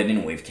 No, they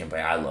didn't waive Kempe.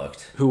 I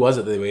looked. Who was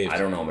it they waived? I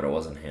don't know, but it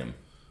wasn't him.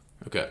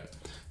 Okay.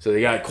 So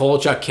they got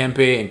Kovalchuk,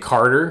 Kempe, and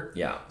Carter.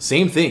 Yeah.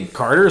 Same thing.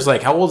 Carter's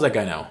like, how old is that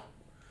guy now?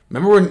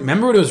 Remember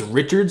when it was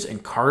Richards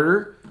and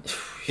Carter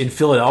in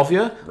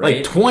Philadelphia, Right.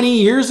 like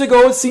 20 years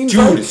ago. It seems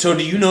Dude, like. so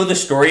do you know the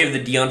story of the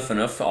Dion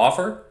Phaneuf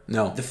offer?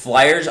 No. The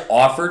Flyers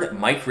offered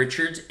Mike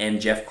Richards and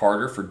Jeff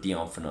Carter for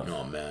Dion Phaneuf,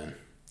 Oh man.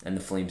 and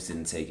the Flames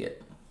didn't take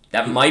it.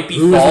 That might be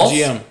Who was the false.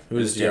 GM? Who It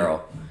was was the GM?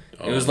 Daryl.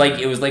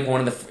 It was like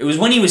one of the. It was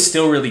when he was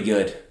still really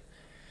good.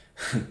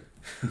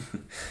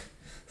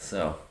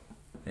 So,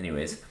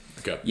 anyways,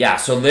 Okay. yeah.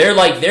 So they're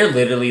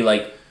literally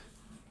like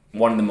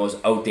one of the most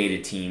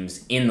outdated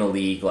teams in the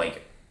league.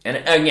 Like, and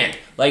again,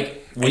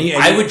 like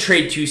I would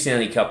trade 2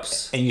 Stanley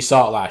Cups. And you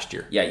saw it last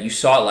year. Yeah, you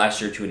saw it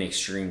last year to an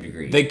extreme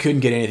degree. They couldn't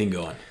get anything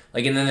going.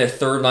 Like, and then their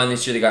third line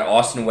this year, they got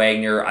Austin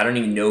Wagner. I don't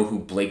even know who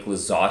Blake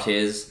Lizotte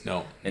is.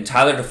 No. And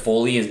Tyler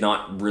Toffoli has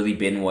not really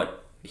been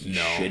what he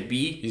should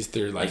be. He's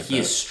third line. Like, he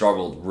has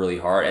struggled really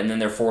hard. And then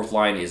their fourth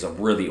line is a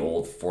really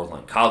old fourth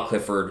line. Kyle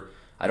Clifford.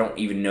 I don't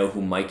even know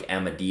who Mike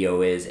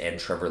Amadio is, and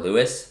Trevor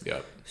Lewis.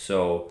 Yep.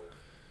 So,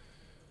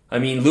 I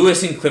mean,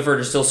 Lewis and Clifford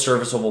are still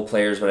serviceable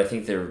players, but I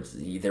think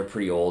they're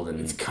pretty old. And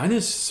It's kind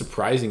of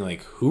surprising,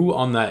 like who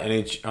on that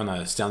on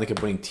the Stanley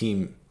Cup winning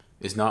team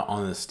is not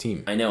on this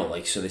team. I know,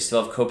 like, so they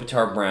still have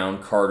Kopitar,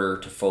 Brown, Carter,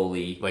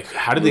 Toffoli. Like,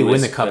 how did they win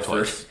the cup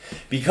Clifford. twice?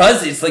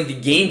 Because it's like the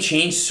game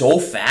changed so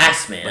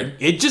fast, man.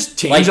 It just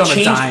changed Like, on a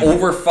changed dime.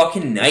 over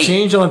fucking night.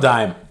 Changed on a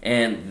dime.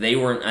 And they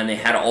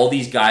had all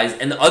these guys.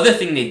 And the other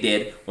thing they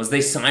did was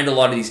they signed a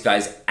lot of these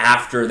guys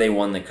after they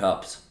won the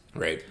cups.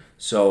 Right.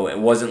 So it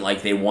wasn't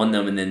like they won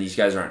them and then these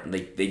guys aren't.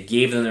 They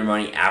gave them their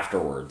money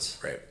afterwards.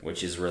 Right.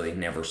 Which is really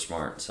never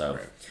smart. So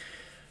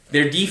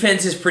their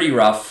defense is pretty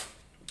rough.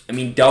 I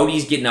mean,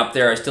 Doughty's getting up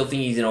there. I still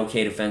think he's an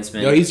okay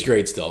defenseman. No, he's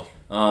great still.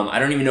 I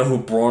don't even know who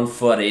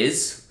Braunfoot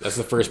is. That's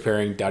the first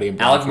pairing, Doughty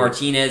and Alec Braunford.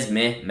 Martinez,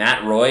 meh.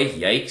 Matt Roy,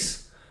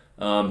 yikes.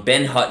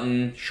 Ben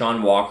Hutton,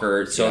 Sean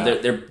Walker. So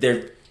Yeah.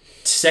 their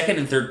second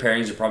and third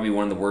pairings are probably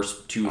one of the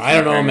worst two. I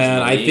don't know, pairings man.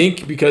 in the I league.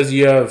 think because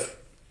you have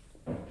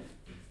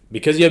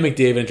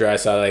McDavid and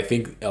Draisaitl, I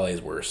think LA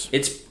is worse.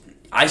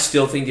 I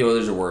still think the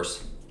Oilers are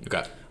worse.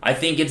 Okay. I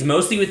think it's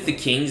mostly with the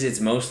Kings. It's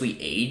mostly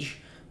age.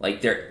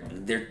 Like they're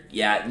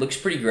it looks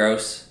pretty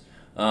gross.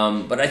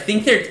 But I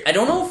think I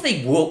don't know if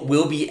they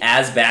will be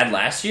as bad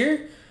last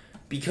year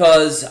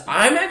because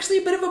I'm actually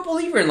a bit of a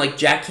believer in like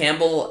Jack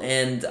Campbell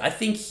and I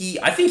think he's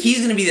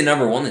going to be the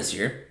number one this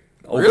year.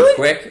 Over Really?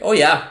 Quick. Oh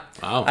yeah.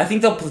 Wow. I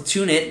think they'll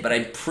platoon it, but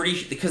I'm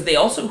pretty because they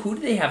also who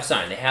do they have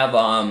signed? They have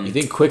You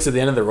think Quick's at the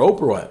end of the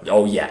rope or what?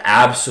 Oh yeah,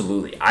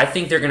 absolutely. I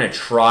think they're gonna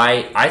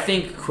try. I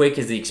think Quick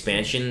is the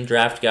expansion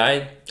draft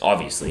guy.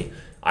 Obviously,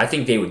 I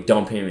think they would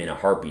dump him in a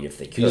heartbeat if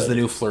they could. He's the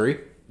new Fleury?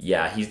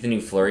 Yeah, he's the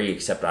new Fleury.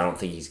 Except I don't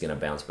think he's gonna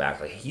bounce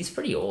back. Like he's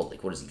pretty old.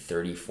 Like what is he?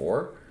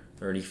 34,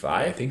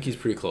 35? I think he's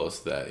pretty close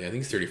to that. Yeah, I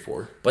think he's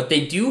 34. But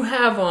they do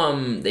have.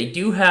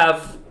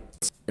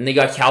 And they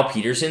got Cal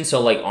Peterson.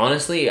 So like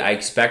honestly, I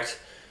expect.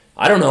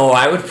 I don't know.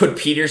 I would put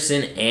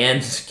Peterson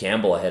and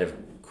Campbell ahead of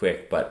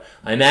Quick, but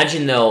I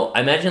imagine they'll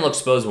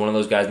expose one of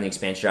those guys in the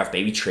expansion draft,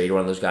 maybe trade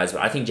one of those guys.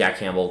 But I think Jack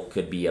Campbell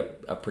could be a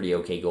pretty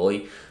okay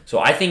goalie. So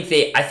I think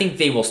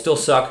they will still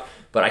suck,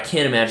 but I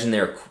can't imagine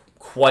they're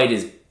quite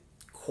as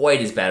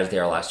bad as they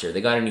are last year.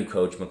 They got a new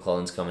coach.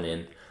 McClellan's coming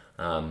in,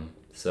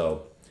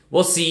 so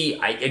we'll see.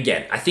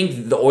 I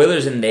think the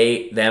Oilers and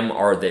them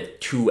are the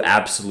two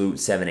absolute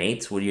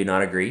 7-8s. Would you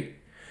not agree?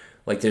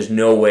 Like, there's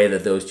no way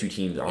that those two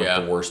teams aren't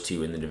the worst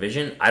two in the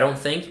division. I don't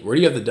think. Where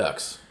do you have the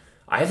Ducks?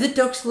 I have the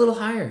Ducks a little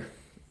higher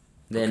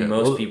than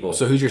most people.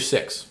 So who's your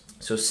 6?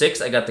 So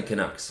 6, I got the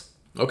Canucks.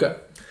 Okay.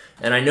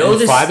 And I know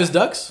and this. 5 is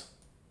Ducks?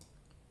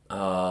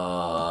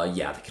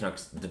 Yeah, the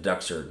Canucks. The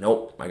Ducks are.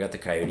 Nope, I got the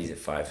Coyotes at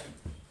 5.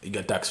 You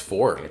got Ducks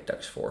 4. I got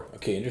Ducks 4.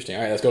 Okay, interesting.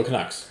 All right, let's go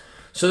Canucks.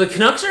 So the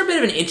Canucks are a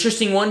bit of an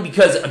interesting one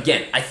because,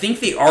 again, I think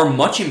they are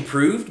much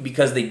improved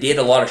because they did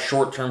a lot of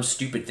short-term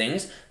stupid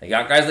things. They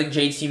got guys like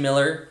JT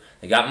Miller.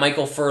 They got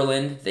Michael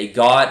Furland. They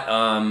got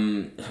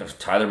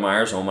Tyler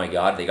Myers. Oh my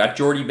God. They got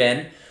Jordy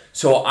Ben.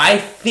 So I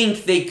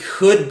think they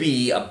could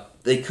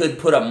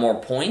put up more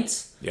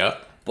points. Yeah.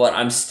 But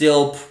I'm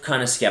still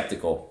kind of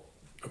skeptical.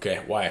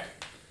 Okay, why?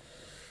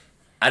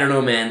 I don't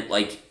know, man.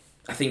 Like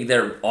I think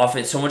their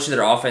offense. So much of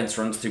their offense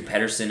runs through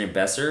Pedersen and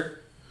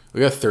Besser. We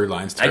got third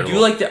lines. I do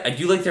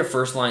like their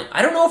first line.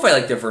 I don't know if I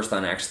like their first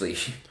line actually.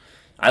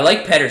 I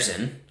like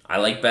Pedersen. I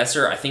like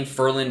Besser. I think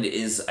Furland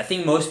is. I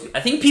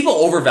think people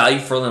overvalue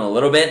Furland a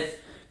little bit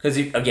because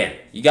again,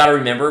 you got to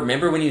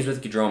remember when he was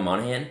with Gaudreau and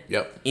Monahan.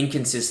 Yep.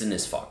 Inconsistent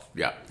as fuck.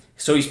 Yeah.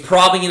 So he's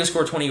probably going to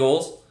score 20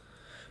 goals,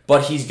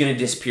 but he's going to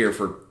disappear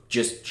for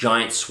just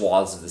giant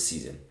swaths of the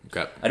season.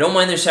 Okay. I don't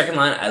mind their second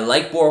line. I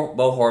like Bo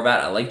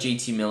Horvat. I like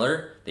JT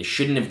Miller. They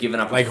shouldn't have given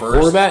up Like a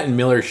first. Horvat and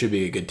Miller should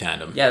be a good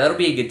tandem. Yeah, that'll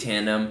be a good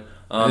tandem.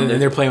 And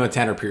they're playing with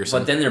Tanner Pearson.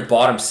 But then their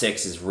bottom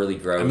 6 is really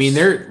gross. I mean,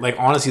 they're like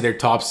honestly, their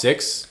top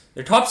 6.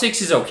 Their top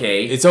 6 is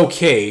okay. It's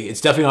okay. It's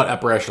definitely not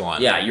upper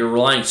echelon. Yeah, you're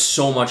relying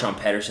so much on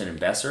Pedersen and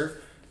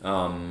Besser.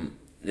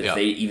 If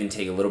they even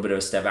take a little bit of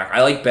a step back,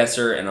 I like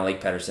Besser and I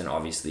like Pedersen,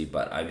 obviously.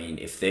 But I mean,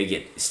 if they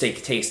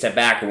take a step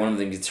back or one of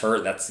them gets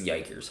hurt, that's the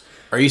yikers.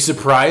 Are you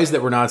surprised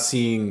that we're not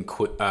seeing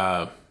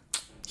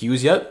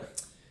Hughes yet?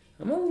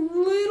 I'm a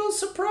little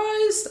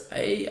surprised.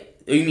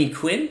 Oh, you mean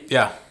Quinn?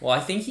 Yeah. Well, I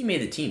think he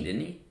made the team,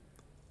 didn't he?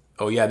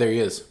 Oh, yeah, there he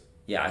is.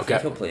 Yeah, I Okay.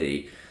 think he'll play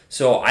the.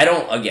 So I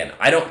don't.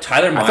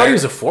 Tyler Myers. I thought he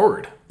was a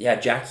forward. Yeah,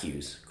 Jack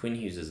Hughes. Quinn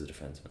Hughes is a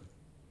defenseman.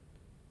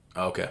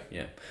 Oh, okay.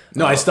 Yeah.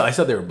 No, I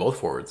thought they were both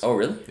forwards. Oh,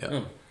 really? Yeah.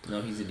 Oh,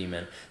 no, he's a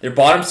D-man. Their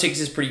bottom six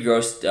is pretty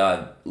gross.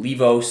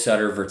 Levo,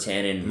 Sutter,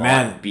 Virtanen,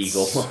 Man, Mott,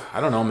 Beagle.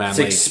 I don't know, man. It's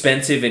Like,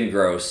 expensive and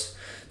gross.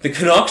 The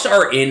Canucks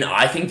are in,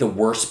 I think, the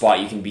worst spot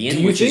you can be in,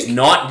 Do you which is think-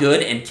 not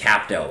good and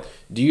capped out.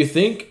 do you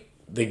think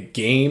the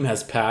game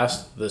has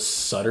passed the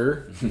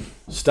Sutter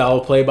style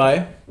of play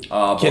by?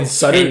 About Can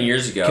Sutter 10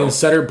 years ago.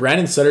 Can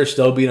Brandon Sutter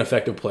still be an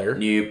effective player?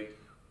 Nope.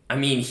 I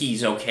mean,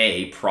 he's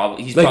okay.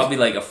 He's Like, probably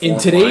like a in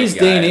fourth today's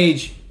line day and guy.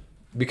 age,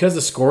 because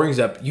the scoring's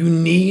up, you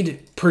need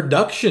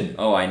production.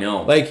 Oh, I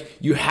know. Like,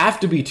 you have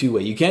to be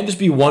two-way. You can't just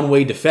be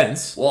one-way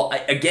defense. Well,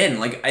 I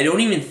don't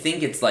even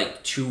think it's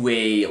like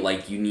two-way,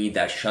 like you need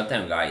that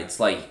shutdown guy. It's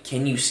like,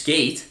 can you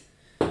skate?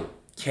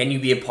 Can you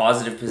be a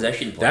positive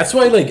possession player? That's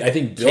why, like, I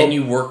think Bill. Can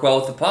you work well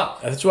with the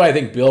puck? That's why I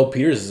think Bill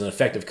Peters is an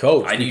effective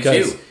coach. I do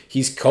because too.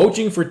 he's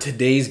coaching for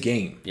today's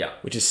game. Yeah.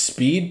 Which is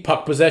speed,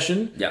 puck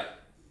possession. Yeah.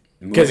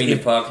 Because Moving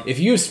the puck. if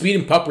you have speed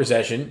and puck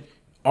possession,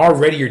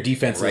 already your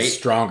defense Right. is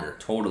stronger.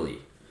 Totally.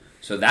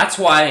 So that's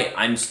why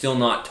I'm still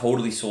not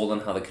totally sold on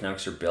how the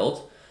Canucks are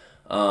built.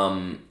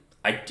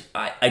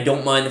 I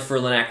don't mind the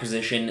Ferland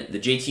acquisition. The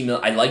JT Miller,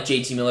 I like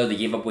JT Miller. They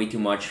gave up way too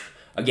much.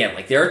 Again,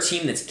 like they're a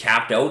team that's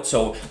capped out,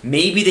 so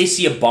maybe they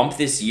see a bump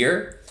this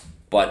year,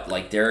 but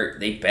like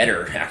they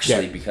better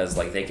actually Yeah. because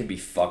like they could be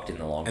fucked in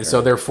the long term. And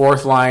so their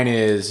fourth line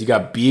is you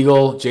got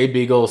Beagle, Jay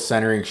Beagle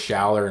centering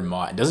Schaller and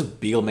Mott. Doesn't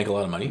Beagle make a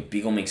lot of money?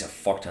 Beagle makes a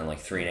fuck ton, like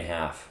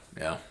 3.5.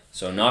 Yeah.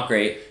 So not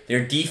great.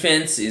 Their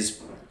defense is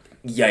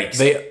yikes.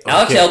 They-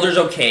 Alex okay. Elder's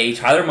okay.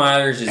 Tyler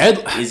Myers is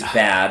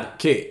bad.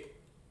 Okay.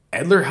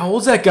 Edler, how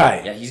old's that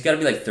guy? Yeah, he's got to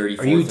be like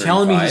 34, Are you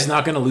telling me 35. he's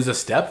not going to lose a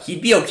step?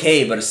 He'd be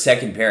okay, but a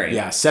second pairing.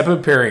 Yeah,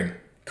 separate pairing.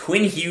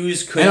 Quinn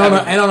Hughes could And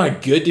have on a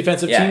good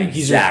defensive Yeah, team,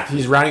 exactly.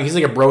 he's rounding. He's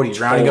like a Brody.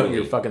 He's rounding out Totally.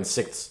 your fucking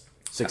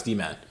 60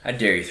 man. How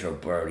dare you throw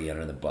Brody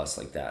under the bus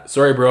like that?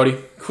 Sorry, Brody.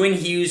 Quinn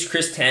Hughes,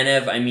 Chris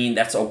Tanev, I mean,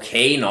 that's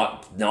okay.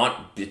 Not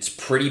it's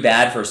pretty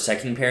bad for a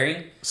second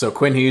pairing. So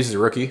Quinn Hughes is a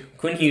rookie.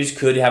 Quinn Hughes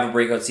could have a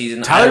breakout season.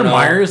 I Tyler don't know.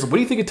 Myers. What do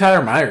you think of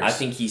Tyler Myers? I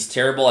think he's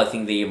terrible. I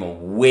think they gave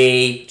him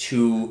way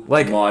too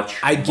much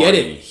I get money.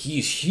 it.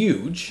 He's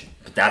huge.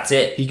 But that's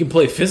it. He can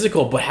play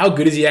physical, but how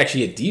good is he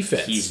actually at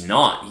defense? He's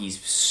not. He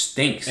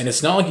stinks. And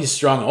it's not like he's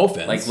strong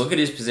offense. Like, look at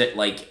his position.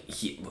 Like,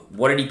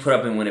 what did he put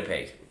up in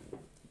Winnipeg?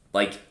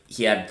 Like,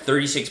 he had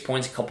 36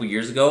 points a couple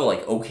years ago.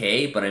 Like,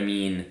 okay, but I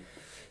mean,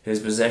 his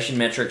possession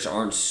metrics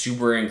aren't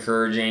super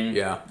encouraging.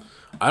 Yeah.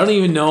 I don't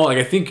even know. Like,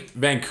 I think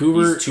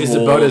Vancouver He's too is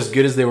about old. as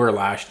good as they were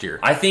last year.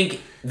 I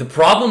think the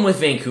problem with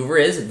Vancouver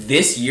is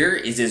this year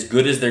is as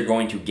good as they're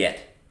going to get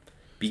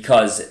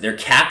because they're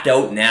capped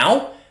out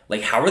now.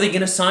 Like, how are they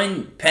going to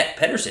sign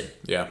Pettersson?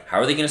 Yeah. How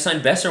are they going to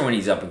sign Besser when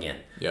he's up again?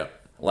 Yeah.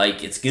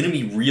 Like, it's going to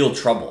be real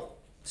trouble.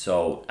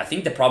 So, I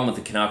think the problem with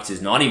the Canucks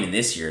is not even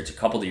this year. It's a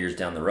couple of years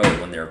down the road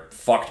when they're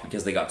fucked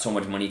because they got so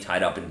much money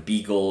tied up in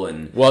Beagle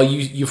and... Well,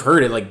 you've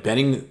heard it. Like,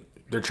 Benning,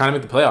 they're trying to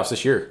make the playoffs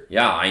this year.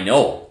 Yeah, I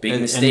know. Big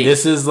And mistake.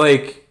 this is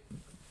like,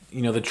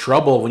 the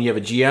trouble when you have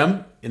a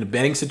GM in a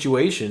Benning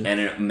situation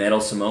And a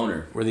meddlesome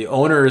owner. where the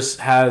owners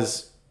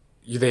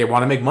they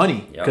want to make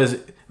money. Yep. Because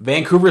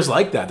Vancouver's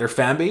like that. Their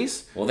fan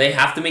base, Well, they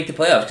have to make the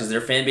playoffs because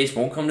their fan base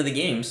won't come to the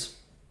games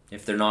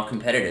if they're not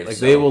competitive. like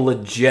so. they will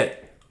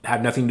legit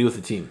have nothing to do with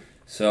the team.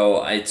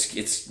 So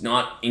it's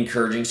not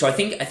encouraging. So I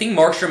think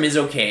Markstrom is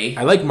okay.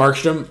 I like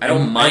Markstrom. I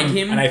don't mind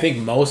him. And I think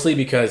mostly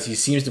because he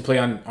seems to play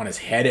on his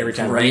head every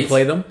time we Right.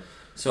 play them.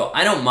 So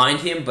I don't mind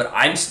him, but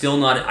I'm still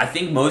not. I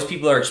think most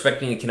people are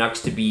expecting the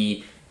Canucks to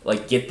be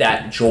like get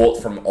that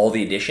jolt from all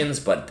the additions,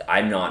 but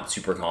I'm not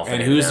super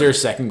confident. And who's in their them.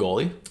 second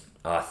goalie?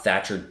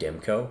 Thatcher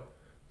Demko.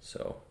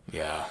 So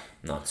Yeah.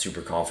 not super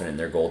confident in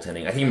their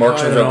goaltending. I think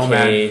Markstrom's I don't know,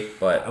 okay, man.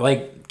 but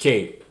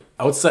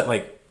Outside,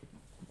 like,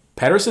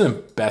 Pettersson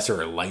and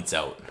Besser are lights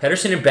out.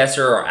 Pedersen and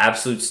Besser are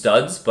absolute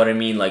studs. But I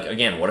mean, like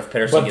again, what if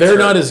Pedersen? But gets they're hurt?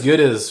 not as good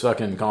as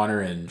fucking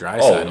Connor and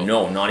Draisaitl. Oh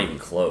no, not even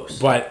close.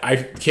 But I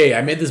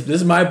made this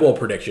is my bold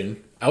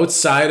prediction.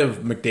 Outside of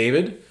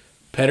McDavid,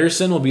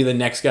 Pettersson will be the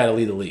next guy to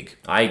lead the league.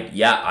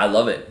 I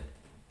love it.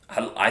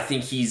 I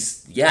think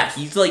he's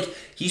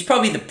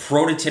probably the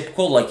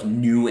prototypical like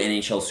new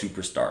NHL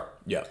superstar.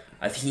 Yeah.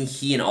 I think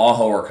he and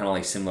Aho are kind of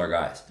like similar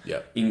guys. Yeah.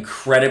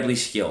 Incredibly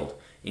skilled,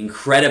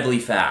 incredibly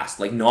fast,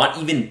 like not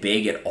even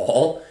big at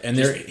all. And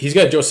Just he's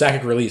got a Joe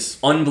Sakic release.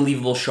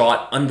 unbelievable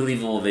shot,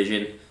 unbelievable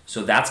vision.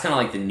 So that's kind of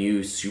like the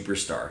new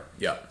superstar.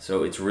 Yeah.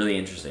 So it's really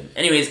interesting.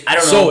 Anyways, I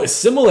don't So know.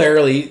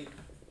 similarly,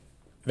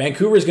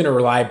 Vancouver is going to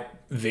rely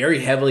very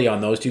heavily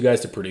on those two guys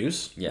to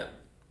produce. Yeah.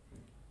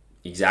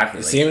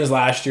 Exactly. Like, Same as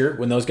last year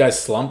when those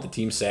guys slumped, the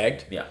team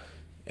sagged. yeah.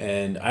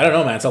 And I don't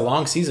know, man. It's a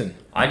long season.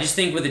 I just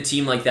think with a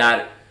team like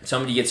that,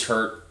 somebody gets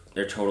hurt,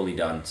 They're totally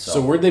done.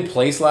 So where'd they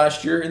place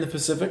last year in the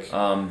Pacific?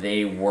 I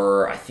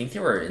think they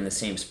were in the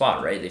same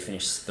spot, right? They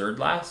finished third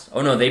last.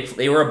 Oh no,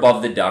 they were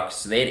above the Ducks.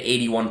 So they had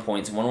 81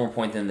 points, one more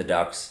point than the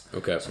Ducks.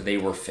 Okay. So they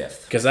were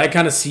fifth. Because I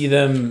kind of see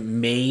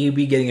them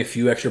maybe getting a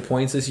few extra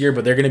points this year,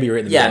 but they're going to be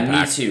right in the middle.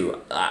 Yeah, me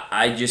too.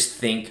 I just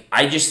think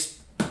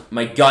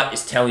my gut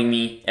is telling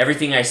me,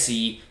 everything I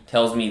see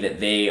tells me that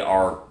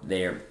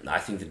I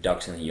think the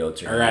Ducks and the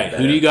Yotes are. All right,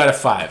 who do you got at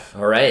 5?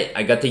 All right,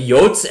 I got the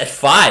Yotes at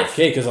 5.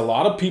 Okay, because a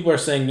lot of people are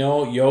saying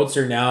no, Yotes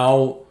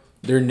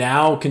they're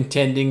now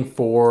contending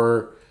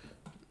for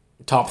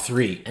top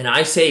 3. And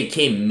I say,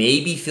 okay,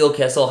 maybe Phil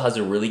Kessel has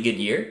a really good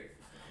year,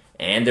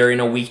 and they're in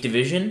a weak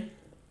division,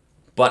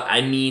 but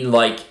I mean,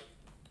 like,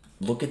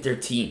 look at their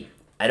team.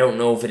 I don't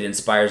know if it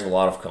inspires a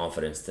lot of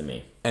confidence to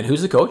me. And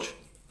who's the coach?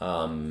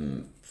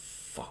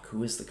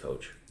 Who is the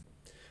coach?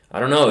 I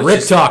don't know.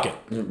 Rick Tocchet.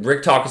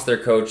 Rick Tocchet's their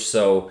coach,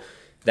 so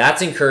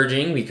that's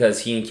encouraging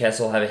because he and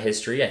Kessel have a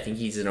history. I think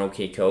he's an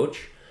okay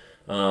coach.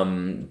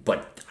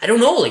 But I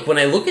don't know. Like, when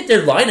I look at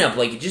their lineup,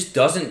 like, it just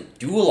doesn't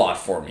do a lot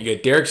for me. You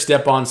get Derek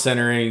Stepan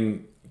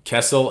centering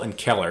Kessel and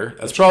Keller.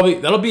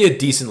 That'll be a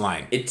decent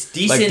line. It's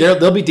decent. Like,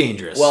 they'll be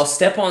dangerous. Well,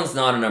 Stepan's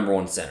not a number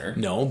 1 center.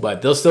 No,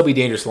 but they'll still be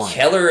dangerous line.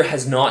 Keller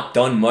has not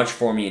done much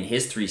for me in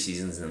his 3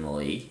 seasons in the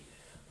league.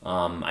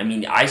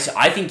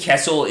 I think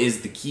Kessel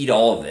is the key to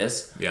all of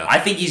this. Yeah. I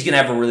think he's going to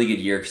have a really good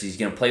year because he's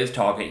going to play with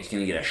Tocchet. He's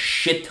going to get a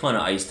shit ton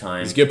of ice time.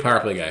 He's a good power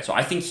play guy. So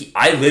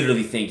I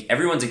literally think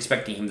everyone's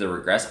expecting him to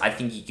regress. I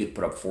think he could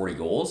put up 40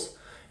 goals,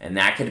 and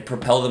that could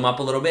propel them up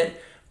a little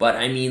bit. But,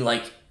 I mean,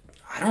 like,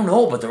 I don't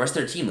know about the rest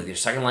of their team. Like, their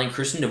second line,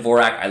 Christian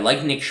Dvorak. I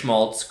like Nick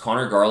Schmaltz,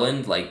 Connor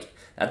Garland. Like,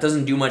 that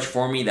doesn't do much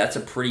for me. That's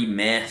a pretty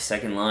meh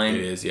second line.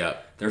 It is, yeah.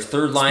 Their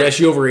third line,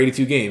 especially over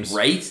 82 games.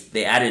 Right?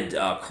 They added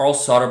Carl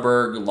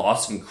Soderberg,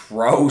 Lawson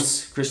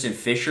Krause, Christian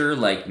Fischer,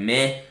 like,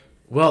 meh.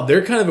 Well,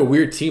 they're kind of a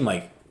weird team.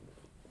 Like,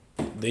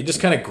 they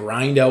just kind of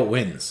grind out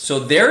wins. So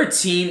they're a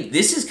team,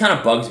 this is kind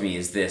of bugs me,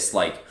 is this,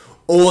 like,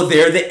 oh,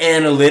 they're the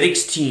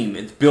analytics team.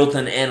 It's built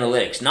on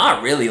analytics.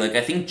 Not really. Like,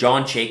 I think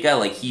John Chayka,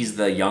 like, he's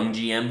the young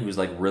GM who's,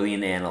 like, really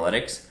into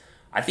analytics.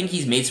 I think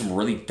he's made some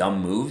really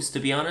dumb moves, to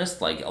be honest.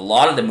 Like, a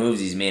lot of the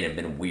moves he's made have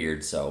been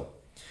weird, so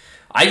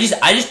I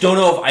just don't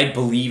know if I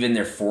believe in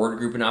their forward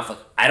group enough. Like,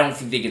 I don't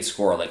think they can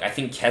score. Like, I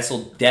think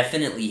Kessel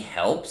definitely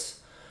helps.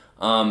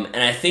 And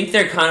I think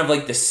they're kind of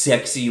like the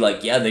sexy,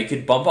 like, yeah, they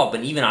could bump up.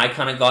 And even I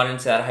kind of got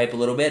into that hype a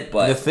little bit.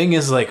 But the thing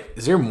is, like,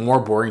 is there a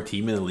more boring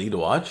team in the league to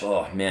watch?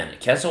 Oh, man.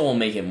 Kessel will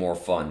make it more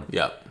fun.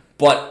 Yeah.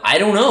 But I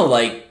don't know.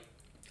 Like,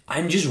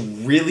 I'm just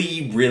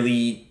really,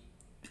 really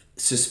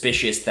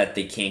suspicious that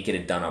they can't get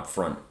it done up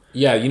front.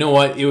 Yeah, you know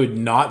what? It would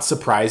not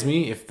surprise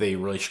me if they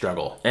really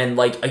struggle. And,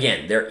 like,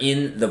 again, they're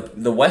in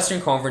the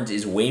Western Conference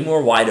is way more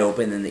wide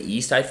open than the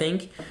East, I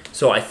think.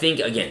 So I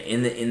think, again,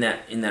 in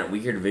that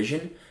weaker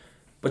division.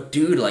 But,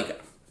 dude, like,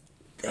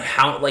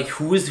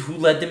 who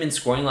led them in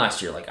scoring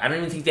last year? Like, I don't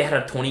even think they had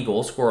a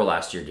 20-goal scorer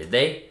last year, did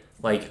they?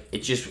 Like,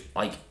 it's just,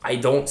 like, I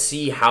don't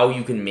see how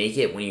you can make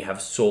it when you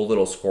have so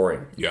little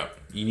scoring. Yeah,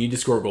 you need to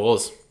score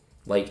goals.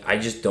 Like, I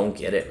just don't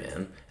get it,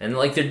 man. And,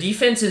 like, their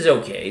defense is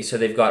okay. So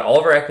they've got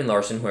Oliver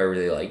Ekman-Larsson, who I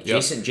really like.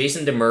 Yep.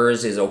 Jason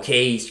Demers is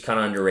okay. He's kind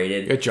of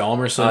underrated. You got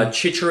Hjalmarsson.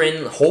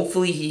 Chychrun,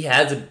 hopefully he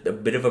has a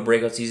bit of a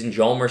breakout season.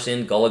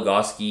 Hjalmarsson,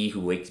 Goligoski,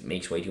 who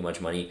makes way too much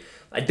money.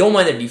 I don't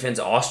mind their defense.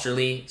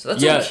 Osterley. So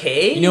that's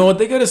okay. You know what?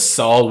 They got a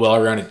solid,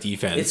 well-rounded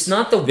defense. It's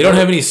not the They don't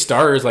have any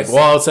stars. Like,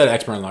 well, outside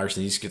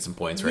Ekman-Larsson, he just get some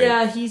points, right?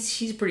 Yeah,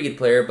 he's a pretty good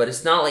player, but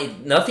it's not like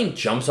nothing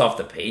jumps off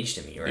the page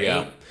to me, right?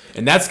 Yeah.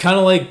 And that's kind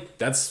of like,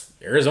 that's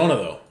Arizona,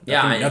 though.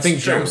 Nothing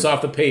it's jumps true.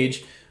 off the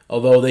page,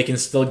 although they can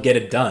still get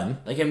it done.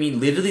 Like, I mean,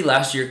 literally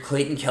last year,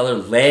 Clayton Keller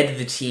led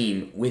the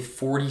team with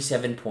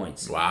 47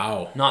 points.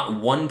 Wow.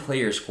 Not one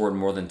player scored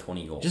more than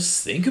 20 goals.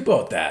 Just think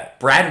about that.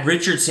 Brad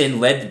Richardson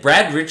and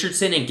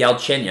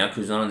Galchenyuk,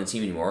 who's not on the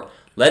team anymore,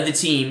 led the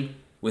team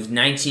with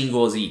 19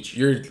 goals each.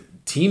 Your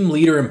team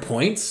leader in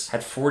points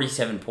had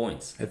 47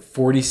 points. Had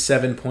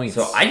 47 points.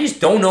 So I just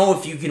don't know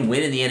if you can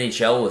win in the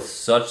NHL with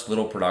such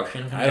little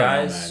production from I don't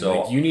guys. know, man.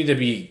 So like, you need to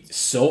be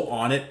so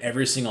on it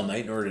every single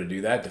night in order to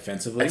do that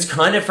defensively. it's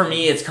kind of, for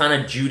me, it's kind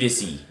of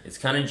Judasy.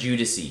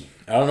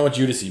 I don't know what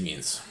Judasy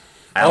means.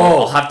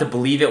 I'll have to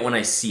believe it when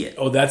I see it.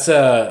 Oh, that's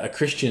a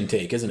Christian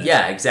take, isn't it?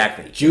 Yeah,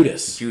 exactly.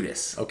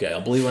 Judas. Okay,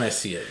 I'll believe when I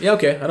see it. Yeah,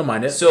 okay, I don't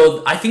mind it.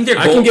 So I think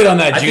I can get on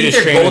that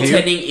Judas train with you.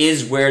 goaltending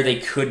is where they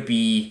could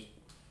be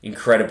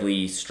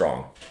incredibly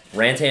strong.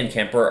 Ranta and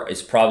Kemper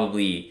is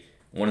probably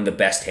one of the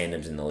best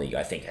tandems in the league,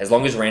 I think. As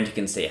long as Ranta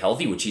can stay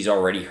healthy, which he's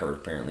already hurt,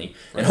 apparently.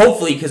 And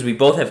hopefully, because we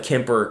both have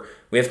Kemper,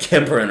 we have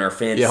Kemper in our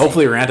fantasy. Yeah,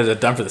 hopefully Ranta's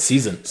done for the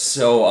season.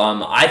 So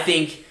I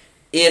think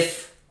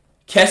if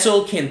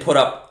Kessel can put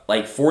up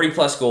like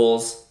 40-plus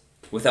goals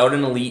without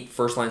an elite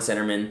first-line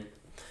centerman,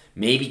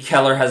 maybe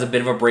Keller has a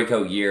bit of a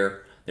breakout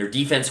year, their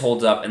defense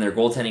holds up, and their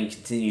goaltending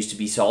continues to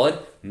be solid,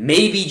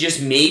 maybe,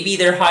 just maybe,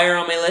 they're higher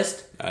on my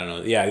list. I don't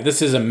know. Yeah,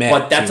 this is a meh.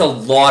 But that's team. a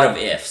lot of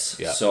ifs.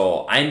 Yeah.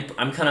 So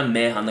I'm kind of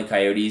meh on the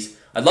Coyotes.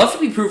 I'd love to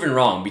be proven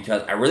wrong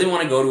because I really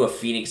want to go to a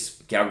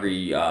Phoenix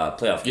Calgary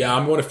playoff game. Yeah,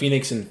 I'm going to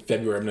Phoenix in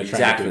February. I'm going to try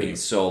to do Exactly. it.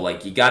 So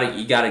like you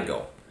gotta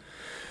go.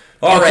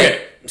 All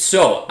right.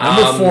 So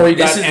Number 4, you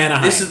got this is,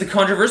 Anaheim. This is the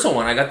controversial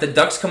one. I got the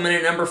Ducks coming in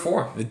at number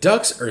 4. The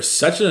Ducks are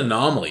such an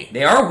anomaly.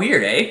 They are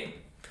weird, eh?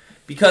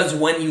 Because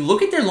when you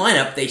look at their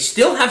lineup, they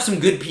still have some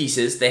good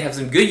pieces. They have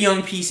some good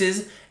young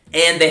pieces,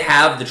 and they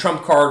have the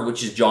trump card,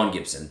 which is John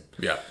Gibson.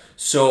 Yeah.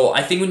 So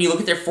I think when you look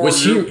at their forward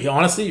Which group, he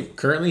honestly,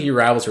 currently he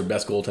rivals for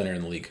best goaltender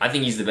in the league. I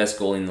think he's the best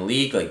goalie in the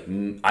league. Like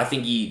I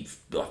think he,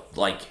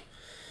 like,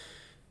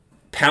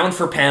 pound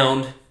for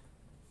pound,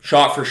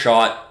 shot for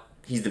shot,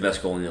 he's the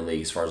best goalie in the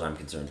league as far as I'm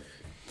concerned.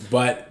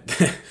 But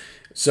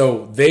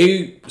so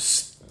they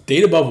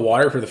stayed above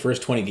water for the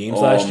first 20 games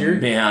last year.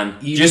 Man,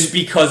 Even- just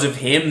because of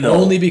him though.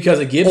 Only because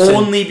of Gibson.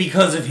 Only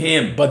because of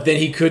him. But then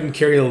he couldn't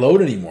carry the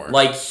load anymore.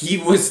 Like he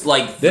was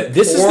like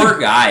This poor is the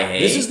guy. Hey,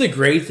 This is the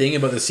great thing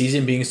about the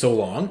season being so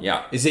long.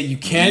 Yeah. Is that you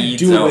can't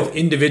Needs do it out. with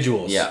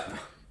individuals. Yeah.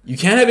 You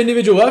can't have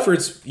individual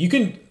efforts. You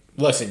can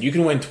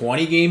win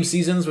 20 game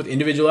seasons with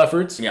individual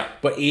efforts. Yeah.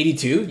 But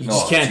 82, you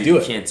just Oh, can't dude, do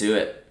it. You can't do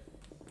it.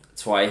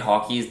 That's why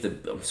hockey is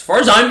as far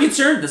as I'm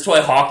concerned, that's why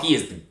hockey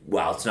is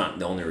well, it's not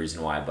the only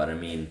reason why, but I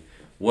mean,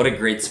 what a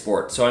great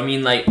sport. So I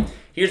mean, like,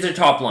 here's their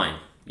top line.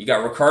 You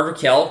got Rickard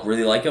Rakell,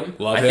 really like him.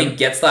 Love I him. think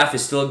Getzlaf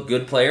is still a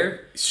good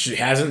player. She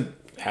hasn't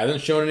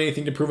shown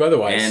anything to prove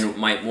otherwise. And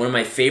one of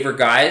my favorite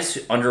guys,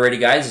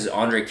 underrated guys, is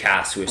Andre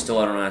Kass, who I still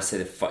don't know how to say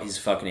his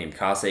fucking name.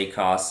 Kasha.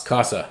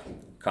 Kasha.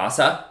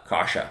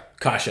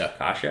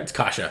 It's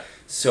Kasha.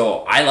 So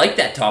I like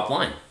that top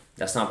line.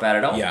 That's not bad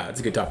at all. Yeah, it's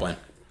a good top line.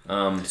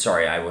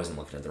 Sorry, I wasn't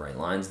looking at the right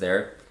lines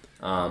there.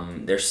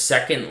 Their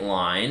second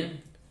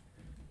line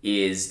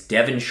is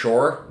Devin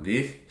Shore,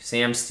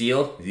 Sam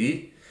Steele,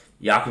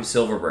 Jakob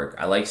Silverberg.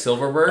 I like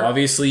Silverberg.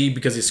 Obviously,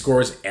 because he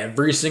scores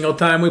every single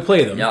time we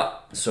play them. Yeah.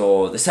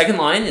 So the second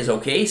line is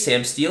okay.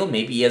 Sam Steele,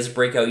 maybe he has a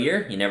breakout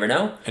year. You never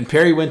know. And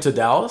Perry went to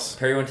Dallas.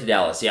 Perry went to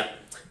Dallas, yeah.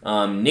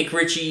 Nick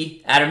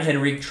Ritchie, Adam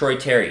Henrique, Troy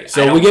Terry.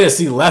 So we get to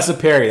see less of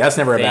Perry. That's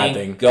never a bad Thank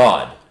thing.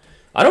 God.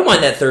 I don't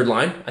mind that third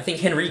line. I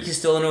think Henrique is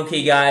still an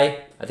okay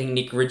guy. I think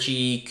Nick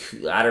Ritchie,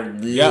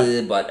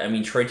 but I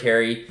mean Troy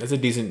Terry. That's a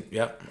decent,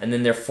 yep. And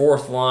then their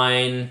fourth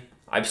line,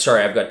 I'm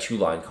sorry, I've got 2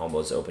 line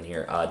combos open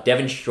here.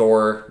 Devin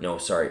Shore,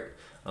 Carter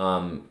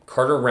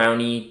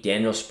Rowney,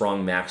 Daniel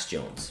Sprong, Max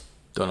Jones.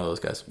 Don't know those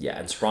guys. Yeah,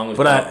 and Sprong was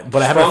But I have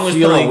a Sprong was put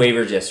feeling- on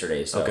waivers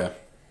yesterday. So. Okay.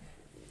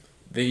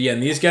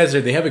 And these guys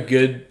they have a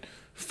good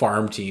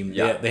farm team.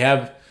 Yeah. They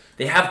have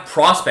They have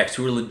prospects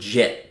who are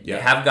legit. Yeah.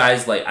 They have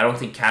guys like, I don't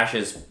think Cash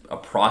is a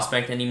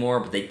prospect anymore,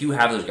 but they do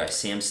have those guys.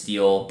 Sam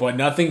Steele. but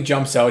nothing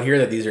jumps out here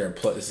that this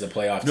is a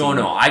playoff team.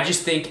 No. I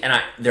just think,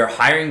 they're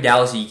hiring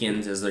Dallas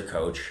Eakins as their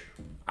coach.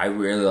 I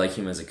really like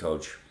him as a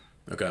coach.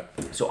 Okay.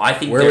 So I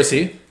think Where was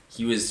he?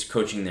 He was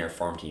coaching their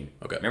farm team.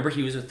 Okay. Remember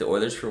he was with the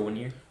Oilers for 1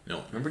 year?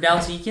 No. Remember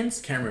Dallas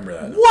Eakins? Can't remember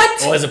that. What?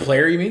 Oh, as a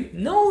player, you mean?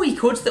 No, he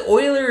coached the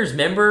Oilers.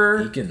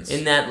 Remember? Eakins.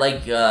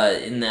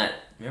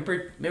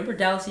 Remember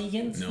Dallas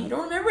Eakins? No. You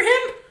don't remember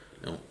him?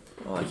 No.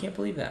 Oh, I can't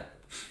believe that.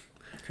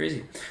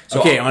 Crazy.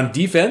 So Okay, on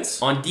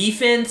defense, on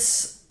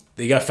defense,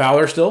 they got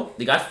Fowler still.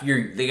 they got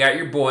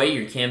your boy,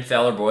 your Cam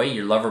Fowler boy,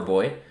 your lover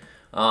boy.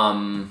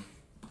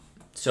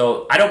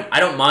 So I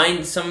don't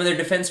mind some of their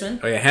defensemen.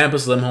 Oh yeah,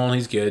 Hampus Lindholm,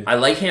 he's good. I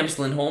like Hampus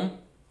Lindholm.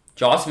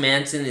 Joss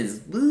Manson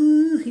is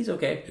he's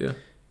okay. Yeah.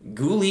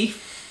 Gooley,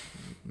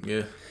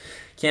 Yeah.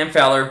 Cam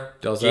Fowler,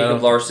 Delzato,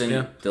 Jacob Larson,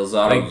 yeah.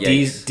 Delzato. Like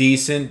Yikes.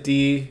 decent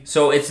D.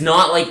 So it's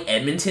not like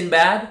Edmonton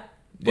bad,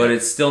 but Yeah.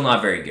 it's still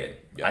not very good.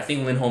 Yeah. I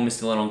think Lindholm is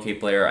still an okay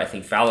player. I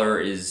think Fowler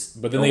is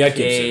But then they got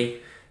Gibson.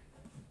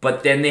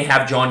 But then they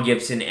have John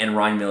Gibson and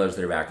Ryan Miller as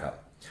their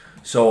backup.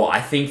 So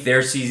I think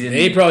their season...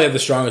 They probably have the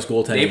strongest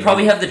goaltending. They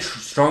probably have the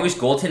strongest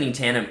goaltending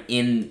tandem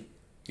in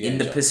the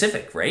NHL.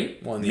 Pacific,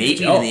 right? Well, in the Maybe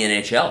NHL. in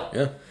the NHL.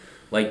 Yeah.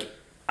 Like,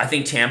 I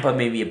think Tampa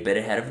may be a bit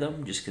ahead of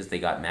them just because they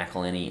got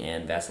McElhinney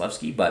and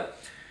Vasilevsky, but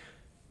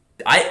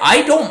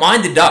I don't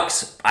mind the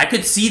Ducks. I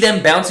could see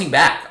them bouncing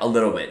back a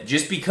little bit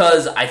just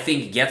because I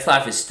think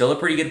Getzlaf is still a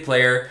pretty good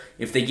player.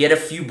 If they get a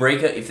few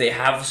if they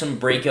have some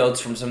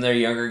breakouts from some of their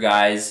younger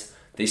guys,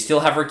 they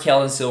still have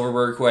Raquel and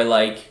Silverberg, who I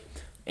like.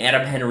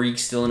 Adam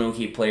Henrique's still an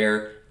okay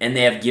player, and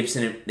they have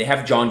Gibson. They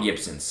have John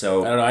Gibson.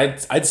 So I don't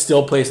know. I'd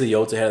still place the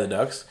Yotes ahead of the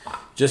Ducks,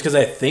 just because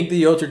I think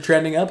the Yotes are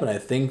trending up, and I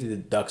think the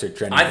Ducks are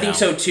trending. I think down.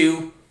 so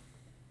too.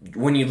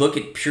 When you look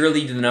at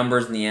purely the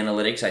numbers and the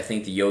analytics, I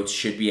think the Yotes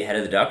should be ahead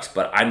of the Ducks.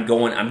 But I'm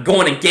going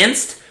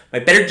against my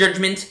better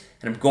judgment,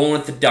 and I'm going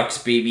with the Ducks,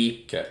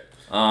 baby. Okay.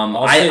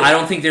 I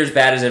don't think they're as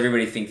bad as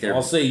everybody think they're.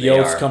 I'll say they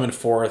Yotes are. coming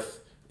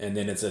fourth, and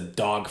then it's a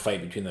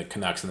dogfight between the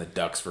Canucks and the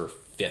Ducks for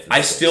fifth. And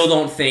I sixth. still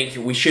don't think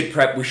we should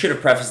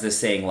have prefaced this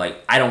saying like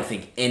I don't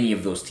think any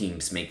of those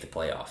teams make the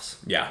playoffs.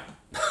 Yeah.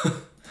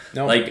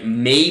 No. Like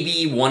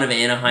maybe one of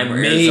Anaheim or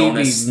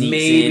Arizona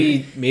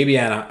sneaks in. Maybe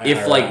Anaheim.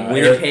 If like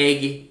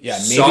Winnipeg, Yeah,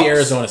 maybe sucks,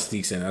 Arizona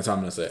sneaks in. That's what I'm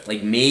gonna say.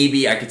 Like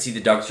maybe I could see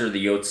the Ducks or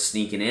the Yotes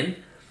sneaking in.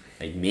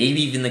 Like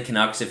maybe even the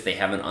Canucks if they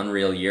have an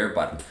unreal year.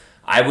 But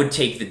I would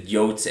take the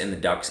Yotes and the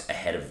Ducks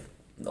ahead of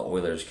The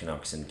Oilers,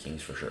 Canucks, and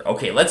Kings for sure.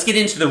 Okay, let's get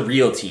into the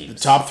real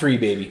teams. Top 3,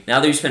 baby.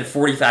 Now that we've spent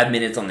 45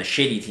 minutes on the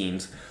shitty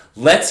teams,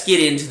 let's get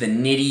into the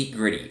nitty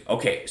gritty.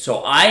 Okay,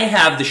 so I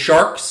have the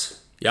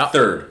Sharks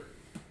third.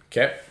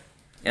 Okay.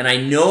 And I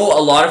know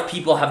a lot of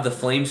people have the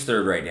Flames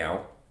third right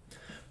now,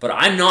 but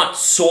I'm not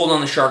sold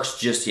on the Sharks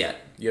just yet.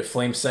 You have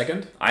Flames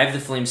second? I have the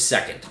Flames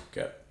second.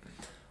 Okay.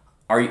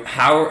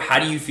 How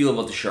do you feel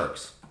about the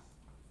Sharks?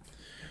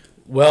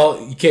 Well,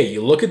 okay,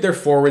 you look at their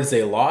forwards.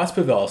 They lost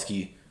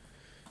Pavelski.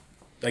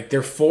 Like,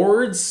 their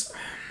forwards...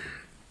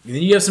 And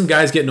then you have some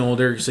guys getting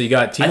older. So you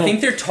got Timo... I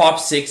think their top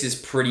 6 is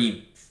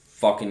pretty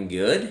fucking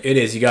good. It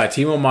is. You got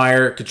Timo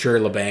Meier, Couture,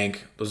 LeBanc.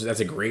 That's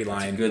a great line.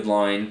 That's a good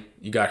line.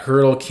 You got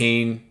Hurdle,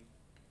 Kane.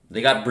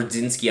 They got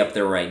Brodzinski up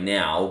there right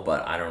now,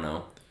 but I don't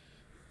know.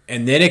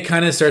 And then it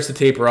kind of starts to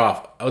taper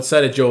off.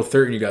 Outside of Joe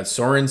Thurton, you got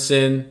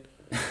Sorensen.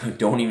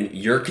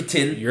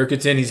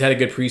 Jurketin, he's had a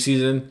good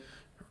preseason.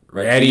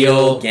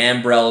 Radio,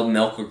 Gambrell,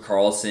 Melker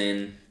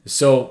Karlsson.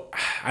 So,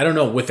 I don't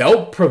know.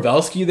 Without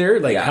Pavelski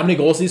there, how many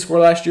goals did he score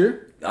last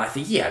year? I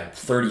think he had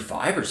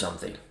 35 or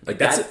something. Like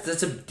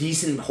that's a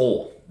decent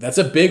hole. That's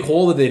a big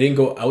hole that they didn't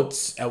go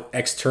out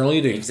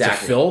externally to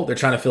fill. They're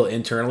trying to fill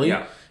internally.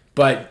 Yeah.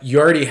 But you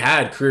already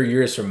had career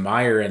years from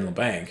Meier and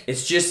LeBanc.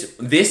 It's just,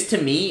 this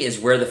to me is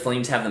where the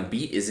Flames have them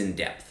beat, is in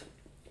depth.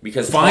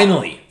 Because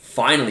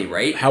Finally,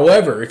 right?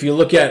 However, if you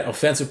look at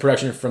offensive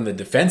production from the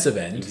defensive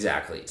end...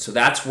 Exactly. So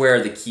that's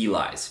where the key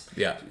lies.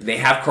 Yeah. They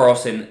have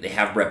Karlsson, they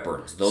have Brett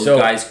Burns. Those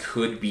guys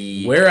could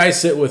be... Where I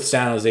sit with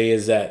San Jose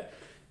is that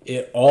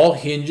it all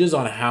hinges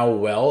on how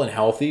well and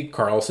healthy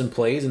Karlsson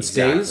plays and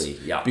stays.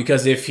 Yeah.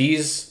 Because if he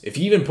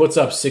even puts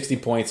up 60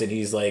 points and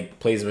he's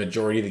plays the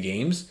majority of the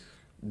games,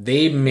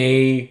 they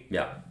may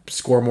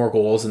score more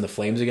goals than the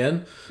Flames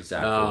again.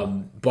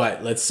 Exactly.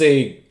 But let's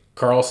say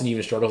Karlsson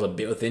even struggles a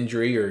bit with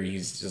injury, or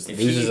he's just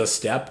loses a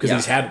step because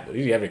he's had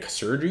a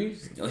surgery.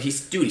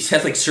 He's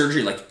had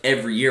surgery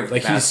every year for the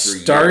past 3 years.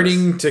 He's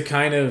starting to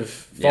kind of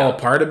fall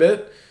apart a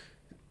bit,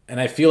 and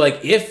I feel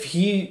like if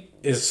he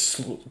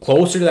is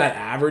closer to that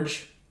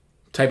average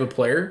type of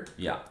player,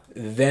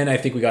 then I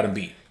think we got him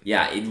beat.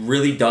 Yeah, it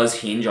really does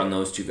hinge on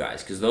those two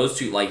guys, because those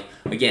two,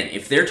 again,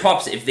 if they're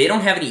if they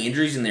don't have any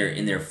injuries in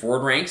their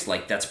forward ranks,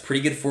 that's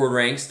pretty good forward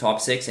ranks, top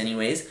 6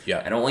 anyways.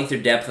 Yeah, I don't like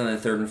their depth on the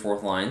third and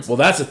fourth lines. Well,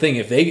 that's the thing.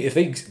 If they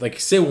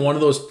say one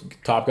of those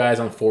top guys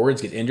on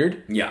forwards get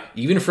injured,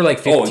 even for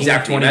 15,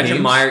 exactly. 20 Imagine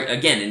games, Meier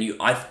again, and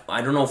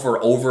I don't know if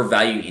we're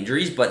overvaluing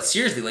injuries, but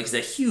seriously, it's a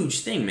huge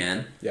thing,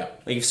 man. Yeah,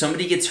 if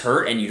somebody gets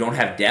hurt and you don't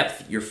have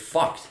depth, you're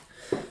fucked.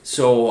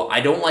 So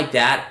I don't like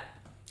that.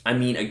 I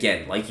mean,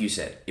 again, like you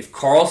said, if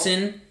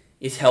Karlsson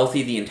is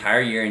healthy the entire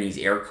year and he's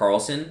Erik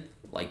Karlsson,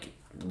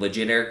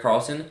 legit Erik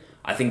Karlsson,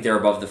 I think they're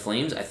above the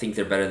Flames. I think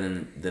they're better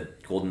than the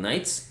Golden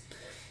Knights.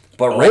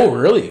 But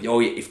really? Oh,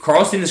 if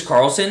Karlsson is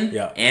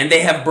Karlsson and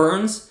they have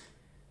Burns,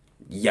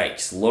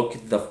 yikes!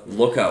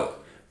 Look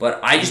out. But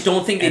I just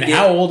don't think they did.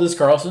 How old is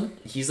Karlsson?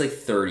 He's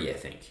 30, I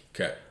think.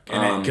 Okay.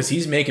 Because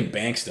he's making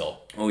bank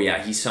still. Oh,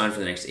 yeah. He's signed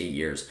for the next 8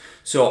 years.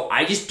 So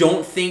I just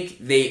don't think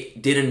they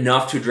did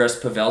enough to address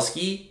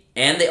Pavelski.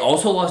 And they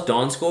also lost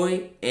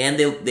Donskoy, and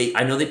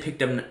I know they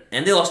picked him,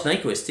 and they lost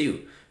Nyquist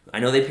too.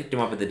 I know they picked him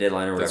up at the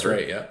deadline or whatever.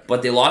 That's right, yeah.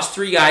 But they lost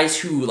 3 guys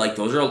who,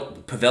 those are...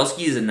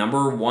 Pavelski is a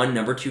number 1,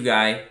 number 2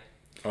 guy.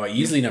 Oh,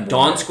 easily number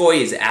 1.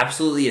 Donskoy is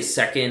absolutely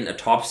a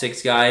top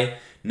 6 guy.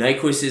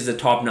 Nyquist is a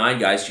top 9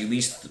 guy, so you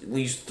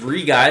lose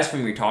 3 guys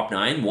from your top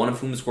 9, one of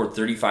whom scored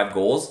 35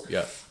 goals.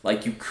 Yeah.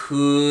 You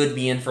could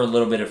be in for a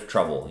little bit of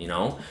trouble,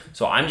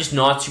 So I'm just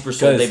not super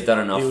sold they've done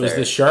enough there. It was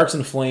the Sharks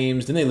and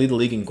Flames. Didn't they lead the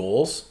league in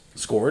goals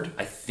scored?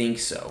 I think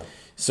so.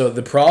 So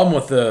the problem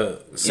with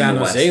the San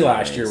Jose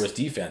last year was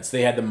defense.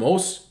 They had the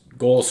most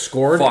goals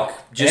scored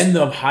and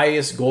the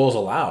highest goals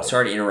allowed.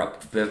 Sorry to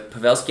interrupt.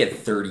 Pavelski had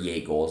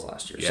 38 goals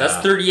last year. Yeah. So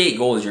that's 38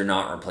 goals you're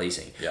not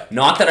replacing. Yeah.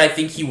 Not that I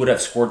think he would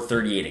have scored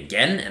 38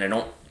 again, and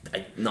I'm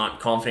not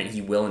confident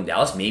he will in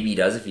Dallas. Maybe he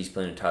does if he's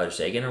playing with Tyler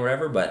Seguin or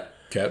whatever, but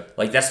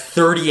that's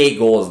 38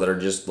 goals that are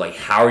just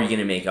how are you going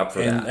to make up for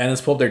that? And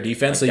let's pull up their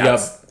defense. So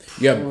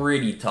you have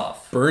pretty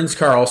tough. Burns,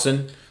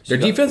 Karlsson. Their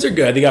defense are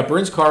good. They got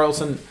Burns,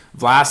 Karlsson,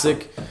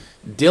 Vlasic.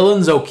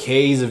 Dylan's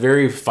okay. He's a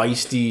very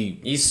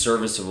feisty. He's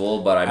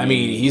serviceable, but I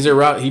mean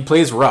he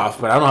plays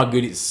rough, but I don't know how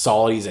good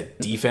solid he's at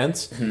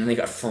defense. And then they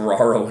got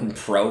Ferraro and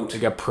Prout. They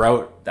got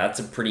Prout. That's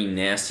a pretty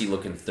nasty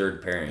looking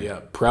third pairing. Yeah,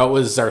 Prout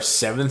was our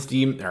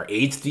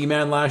 8th D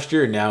man last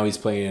year, and now he's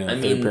playing in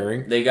a third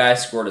pairing. The guy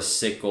scored a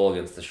sick goal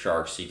against the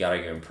Sharks, so you got to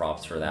give him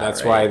props for that.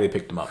 That's why they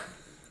picked him up.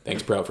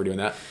 Thanks, Prout, for doing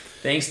that.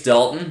 Thanks,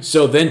 Dalton.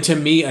 So then, to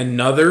me,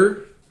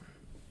 another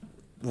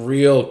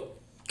real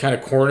kind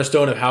of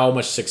cornerstone of how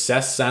much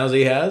success San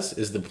Jose has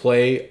is the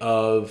play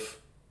of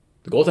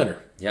the goaltender.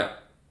 Yeah.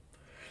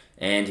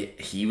 And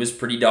he was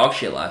pretty dog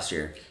shit last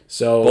year.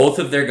 So both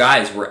of their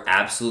guys were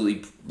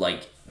absolutely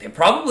they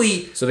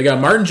probably. So they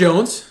got Martin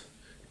Jones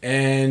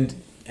and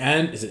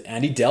is it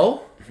Andy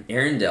Dell?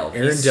 Aaron Dell.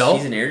 He's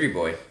an Airdrie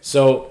boy.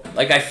 So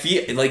I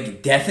feel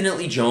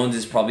definitely Jones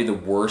is probably the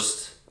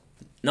worst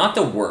not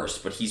the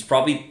worst, but he's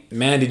probably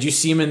Man, did you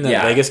see him in the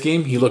Yeah. Vegas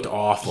game? He looked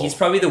awful. he's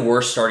probably the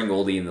worst starting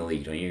goalie in the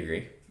league. Don't you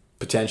agree?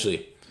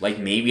 Potentially. Like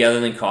maybe other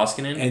than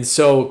Koskinen. And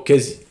so,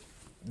 because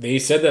they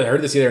said that, I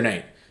heard this the other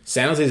night,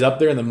 San Jose's up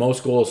there in the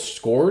most goals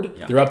scored.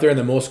 Yeah. They're up there in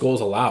the most goals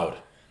allowed.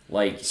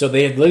 Like So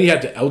they literally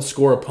have to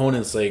outscore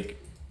opponents like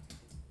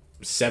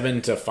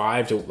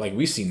 7-5 to like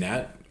we've seen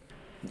that.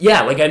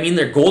 yeah, like I mean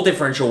their goal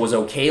differential was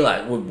okay.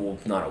 Well,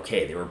 not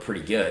okay. They were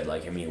pretty good.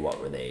 Like I mean, what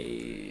were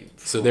they?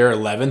 So they're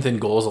 11th in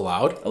goals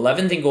allowed.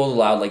 11th in goals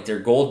allowed. Like their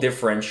goal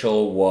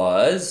differential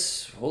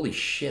was holy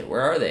shit.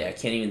 Where are they? I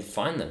can't even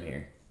find them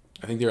here.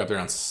 I think they're up there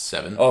on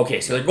 7.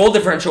 Okay, so their goal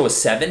differential was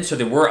 7, so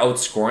they were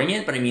outscoring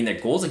it. But I mean, their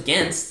goals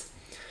against,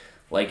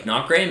 like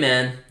not great,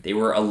 man. They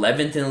were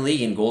 11th in the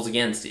league in goals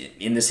against,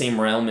 in the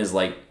same realm as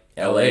like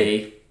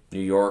LA, New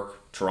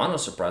York, Toronto,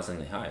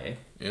 surprisingly high.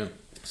 Yeah.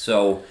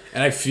 So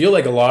And I feel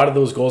like a lot of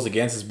those goals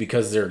against is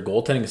because their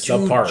goaltending is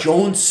subpar.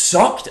 Jones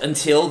sucked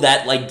until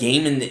that like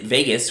game in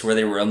Vegas where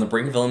they were on the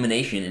brink of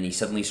elimination, and he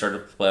suddenly started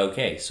to play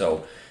okay.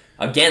 So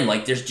again,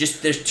 like there's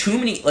too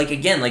many. Like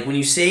again, like when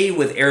you say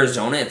with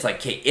Arizona, it's like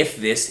okay, if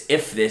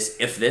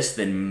this,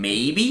 then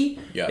maybe.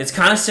 Yeah. It's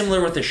kind of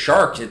similar with the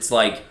Sharks. It's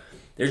like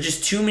there's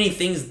just too many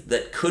things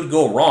that could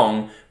go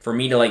wrong for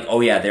me to like.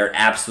 Oh yeah, they're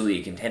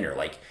absolutely a contender.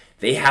 Like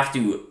they have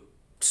to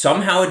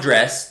somehow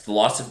address the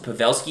loss of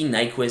Pavelski,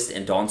 Nyquist,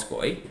 and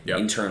Donskoy Yep.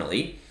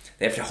 internally.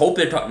 They have to hope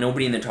that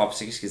nobody in the top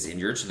 6 gets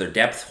injured, so their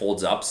depth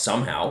holds up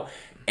somehow.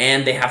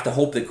 And they have to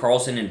hope that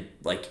Carlson and,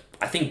 like,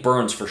 I think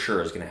Burns for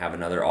sure is going to have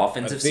another I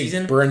offensive think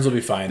season. Burns will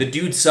be fine. The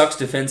dude sucks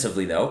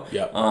defensively, though.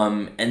 Yep.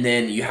 And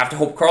then you have to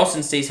hope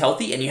Carlson stays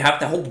healthy, and you have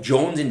to hope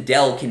Jones and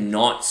Dell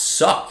cannot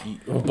suck.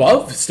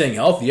 Above staying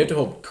healthy, you have to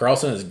hope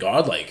Carlson is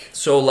godlike.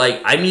 So,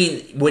 like, I mean,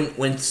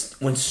 when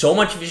so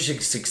much of your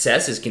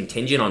success is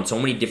contingent on so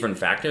many different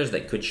factors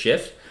that could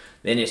shift,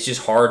 then it's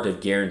just hard to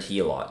guarantee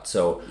a lot.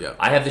 So, Yeah.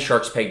 I have the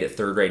Sharks pegged at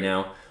 3rd right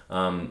now.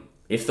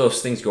 If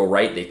those things go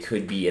right, they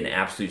could be an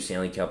absolute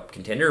Stanley Cup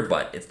contender,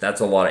 but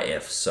that's a lot of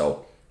ifs.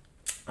 So,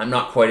 I'm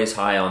not quite as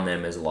high on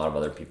them as a lot of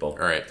other people.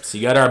 All right. So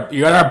you got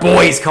our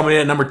boys coming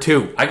in at number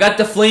 2. I got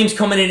the Flames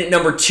coming in at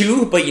number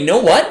 2, but you know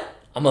what?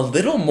 I'm a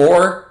little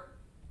more...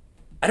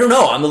 I don't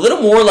know. I'm a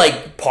little more,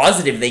 like,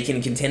 positive they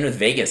can contend with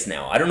Vegas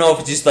now. I don't know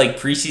if it's just, like,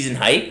 preseason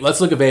hype. Let's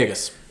look at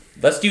Vegas.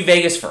 Let's do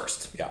Vegas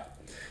first. Yeah.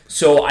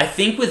 So I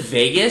think with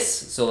Vegas,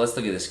 so let's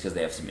look at this because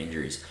they have some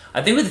injuries.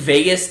 I think with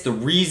Vegas, the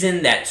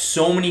reason that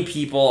so many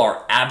people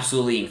are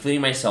absolutely,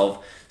 including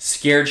myself,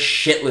 scared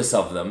shitless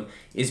of them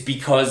is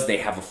because they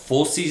have a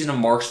full season of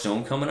Mark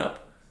Stone coming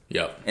up.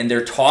 Yep. And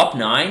their top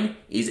 9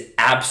 is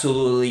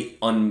absolutely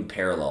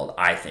unparalleled,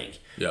 I think.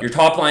 Yep. Your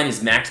top line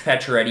is Max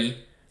Pacioretty.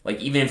 Like,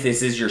 even if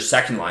this is your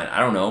second line, I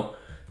don't know.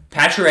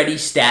 Pacioretty,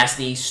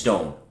 Stastny,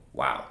 Stone.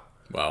 Wow.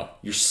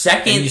 Your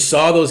second... And you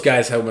saw those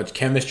guys how much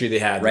chemistry they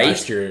had Right?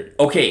 last year.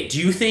 Okay, do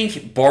you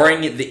think,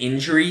 barring the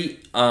injury,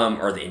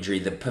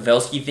 the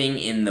Pavelski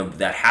thing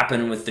that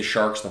happened with the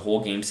Sharks, the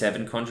whole Game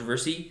 7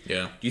 controversy,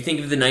 Yeah. do you think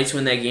if the Knights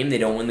win that game, they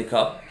don't win the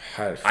Cup?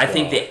 I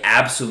think they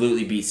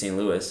absolutely beat St.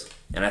 Louis,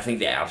 and I think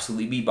they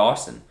absolutely beat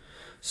Boston.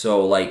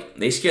 So, like,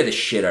 they scare the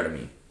shit out of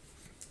me.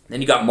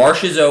 Then you got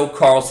Marchessault,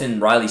 Carlson,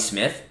 Riley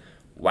Smith.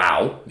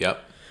 Wow.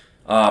 Yep.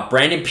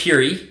 Brandon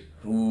Peary,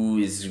 who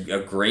is a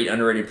great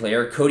underrated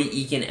player. Cody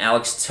Eakin,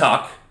 Alex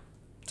Tuck.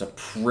 It's a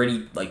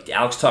pretty, like,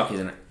 Alex Tuck is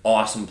an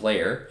awesome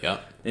player.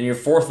 Yep. Then your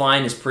fourth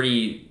line is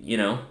pretty,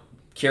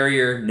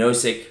 Carrier,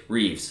 Nosek,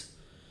 Reeves.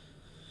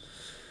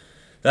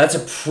 That's a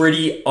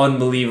pretty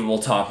unbelievable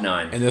top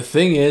 9. And the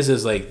thing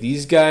is like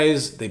these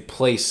guys, they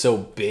play so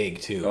big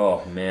too.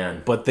 Oh,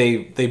 man. But they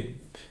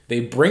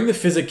bring the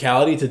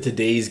physicality to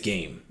today's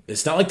game.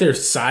 It's not like their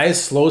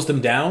size slows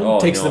them down,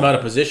 takes no. them out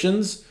of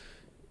positions.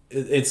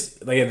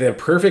 It's like the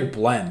perfect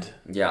blend.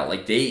 Yeah,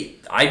 like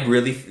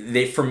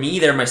for me,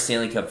 they're my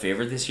Stanley Cup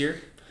favorite this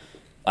year.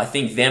 I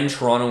think them,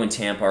 Toronto, and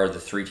Tampa are the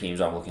 3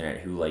 teams I'm looking at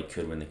who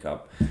could win the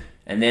Cup.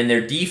 And then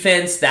their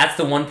defense, that's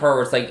the one part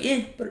where it's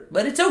like,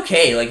 but it's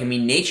okay. Like, I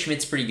mean, Nate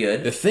Schmidt's pretty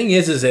good. The thing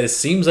is that it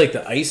seems like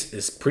the ice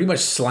is pretty much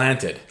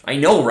slanted. I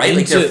know, right?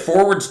 Like, their Into-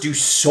 forwards do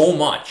so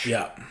much.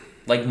 Yeah.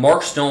 Like,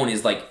 Mark Stone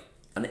is like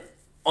an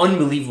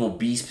unbelievable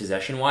beast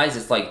possession-wise.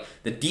 It's like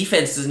the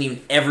defense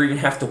doesn't ever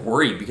have to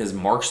worry because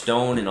Mark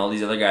Stone and all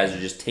these other guys are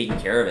just taking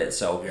care of it.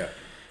 So, Yeah.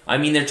 I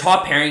mean, their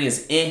top pairing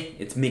is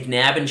It's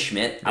McNabb and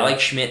Schmidt. I like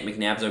Schmidt.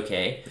 McNabb's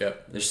okay.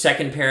 Yep. Their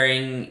second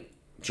pairing,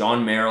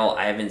 John Merrill.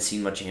 I haven't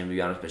seen much of him, to be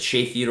honest, but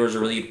Shea Theodore's a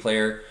really good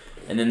player.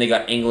 And then they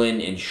got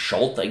England and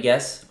Schultz, I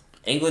guess.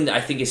 England,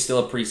 I think, is still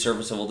a pretty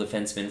serviceable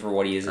defenseman for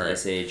what he is at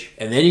this age.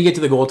 And then you get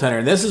to the goaltender,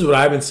 and this is what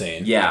I've been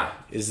saying. Yeah.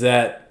 Is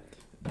that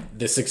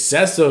the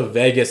success of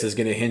Vegas is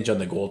going to hinge on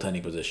the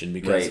goaltending position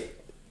because Right.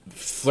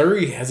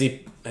 Fleury has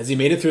he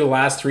made it through the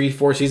last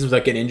 3-4 seasons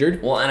without getting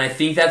injured? Well, and I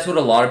think that's what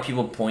a lot of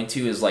people point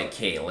to is like,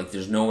 hey, like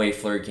there's no way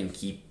Fleury can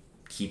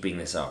keeping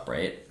this up,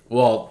 right?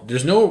 Well,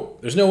 there's no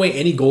way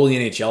any goalie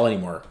in NHL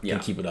anymore Yeah.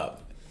 can keep it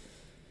up.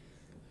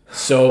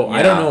 So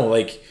I don't know,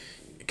 like,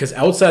 because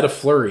outside of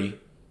Fleury,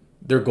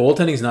 their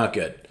goaltending's not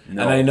good.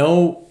 No. And I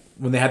know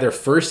when they had their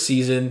first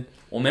season,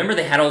 Well, remember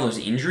they had all those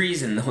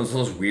injuries and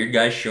those weird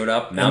guys showed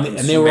up. And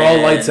they were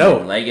all lights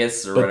out.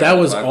 Legis or but whatever that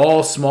was the fuck.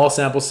 all small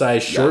sample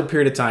size, short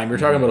period of time. You're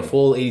talking about a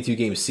full 82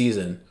 game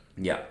season.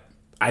 Yeah,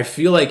 I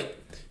feel like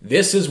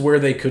this is where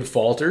they could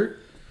falter.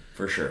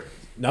 for sure.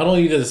 Not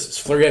only does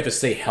Fleury have to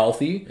stay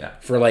healthy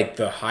for like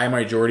the high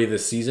majority of the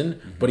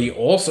season, but he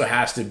also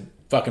has to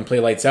fucking play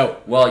lights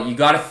out. Well, you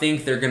got to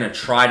think they're going to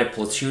try to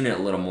platoon it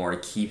a little more to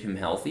keep him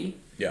healthy.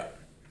 Yeah.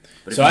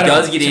 But if he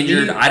does get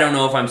injured, I don't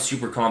know if I'm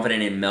super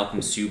confident in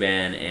Malcolm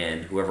Subban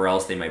and whoever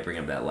else they might bring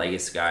up, that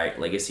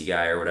legacy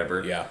guy or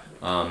whatever. Yeah.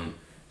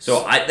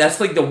 So that's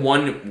like the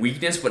one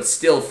weakness, but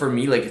still for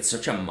me, like it's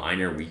such a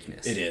minor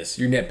weakness. It is.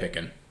 You're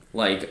nitpicking.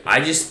 Like I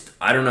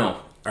don't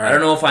know. Right. I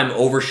don't know if I'm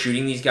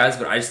overshooting these guys,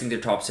 but I just think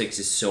their top 6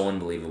 is so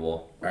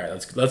unbelievable. All right,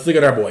 let's look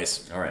at our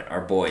boys. All right,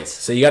 our boys.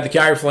 So you got the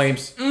Calgary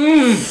Flames.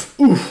 Oof.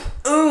 Ooh,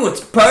 it's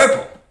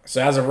purple.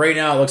 So as of right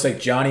now, it looks like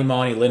Johnny,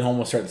 Monty, Lindholm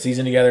will start the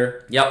season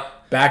together.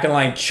 Yep. Back in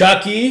line,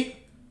 Chucky.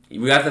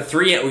 We got the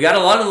 3. We got a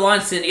lot of the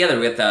lines sitting together.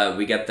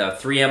 We got the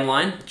 3M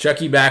line.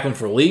 Chucky, Backlund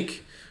for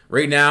Leak.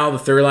 Right now, the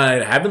third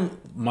line. I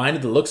haven't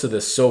minded the looks of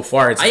this so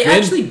far. I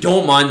actually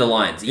don't mind the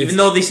lines, even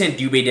though they sent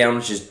Dubé down,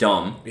 which is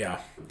dumb.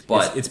 Yeah.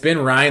 But it's been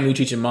Ryan,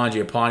 Lucic, and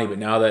Mangiapane, but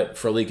now that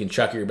Frolik and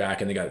Chucky are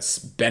back, and they got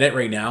Bennett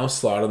right now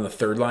slotted on the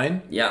third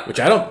line. Yeah. Which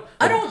I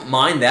don't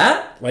mind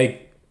that.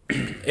 Like,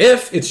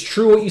 if it's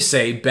true what you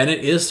say, Bennett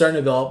is starting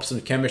to develop some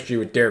chemistry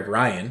with Derek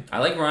Ryan. I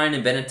like Ryan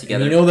and Bennett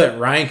together. And you know that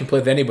Ryan can play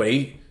with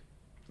anybody.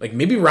 Like,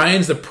 maybe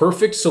Ryan's the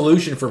perfect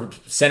solution for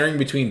centering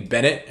between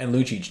Bennett and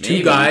Lucic.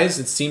 Two guys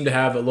that seem to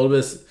have a little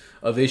bit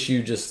of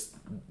issue just,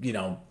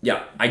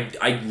 Yeah,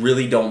 I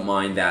really don't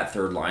mind that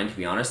third line, to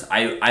be honest.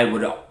 I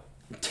would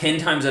 10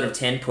 times out of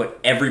 10 put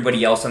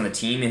everybody else on the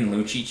team in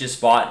Lucic's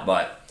spot,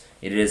 but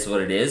it is what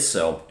it is,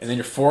 so. And then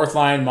your fourth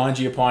line,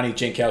 Mangiapane,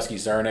 Jankowski,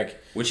 Zarnik.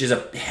 Which is a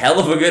hell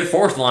of a good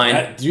fourth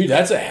line.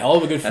 That's a hell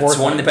of a good fourth line. That's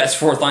one of the best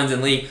fourth lines in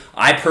the league.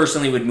 I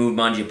personally would move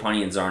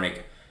Mangiapane and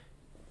Zarnik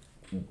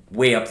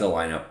way up the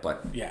lineup,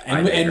 but yeah,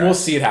 and we'll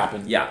see it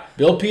happen. Yeah.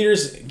 Bill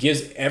Peters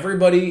gives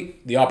everybody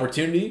the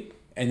opportunity,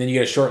 and then you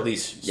get a short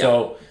lease. Yep.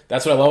 So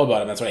that's what I love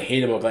about him. That's what I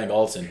hate about Glenn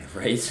Gulletson.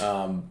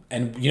 Right.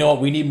 And you know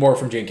what? We need more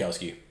from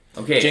Jankowski.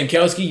 Okay.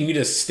 Jankowski, you need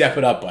to step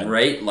it up, bud.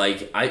 Right?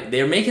 Like,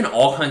 they're making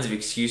all kinds of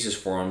excuses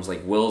for him.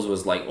 Like, Wills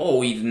was like, oh,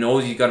 he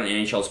knows he's got an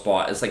NHL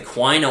spot. It's like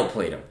Quine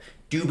outplayed him.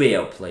 Dubé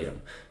outplayed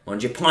him.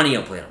 Mangiapane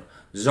outplayed him.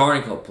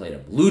 Zarnik outplayed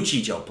him.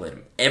 Lucic outplayed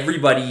him.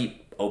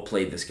 Everybody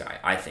outplayed this guy,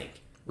 I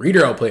think.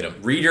 Reeder outplayed him.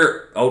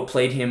 Reeder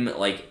outplayed him,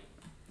 like,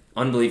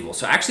 unbelievable.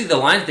 So, actually, the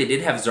Lions, they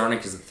did have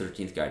Zarnik as the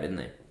 13th guy, didn't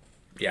they?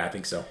 Yeah, I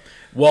think so.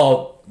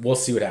 Well, we'll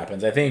see what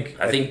happens. I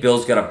think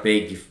Bill's got a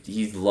big...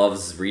 He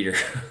loves Reeder.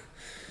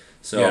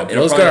 So yeah, it'll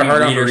Bill's probably got a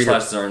hard be on Reeder Reeder. /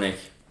 Zarnik.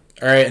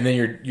 All right, and then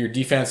your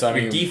defense.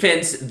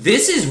 Defense.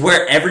 This is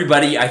where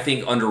everybody, I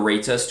think,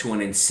 underrates us to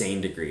an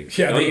insane degree.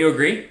 Yeah, Don't you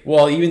agree?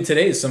 Well, even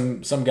today,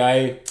 some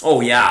guy.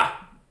 Oh yeah.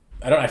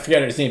 I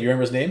forget his name. You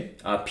remember his name?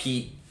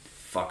 Pete.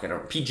 Fuck, I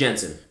don't. Pete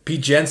Jensen. Pete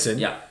Jensen.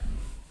 Yeah.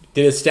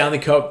 Did his Stanley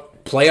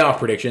Cup playoff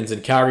predictions,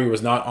 and Calgary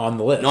was not on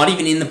the list. Not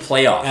even in the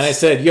playoffs. And I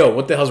said, "Yo,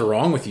 what the hell's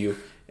wrong with you?"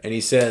 And he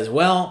says,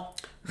 "Well,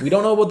 we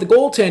don't know about the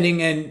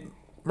goaltending, and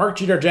Mark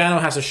Giordano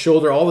has to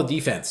shoulder all the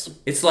defense."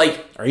 It's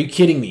like, are you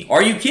kidding me?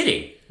 Are you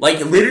kidding? Like,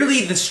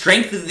 literally, the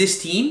strength of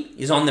this team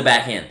is on the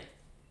back end.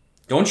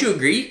 Don't you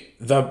agree?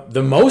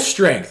 The most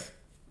strength.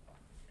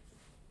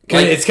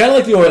 It's kind of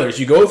like the Oilers.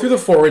 You go through the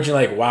forwards, you're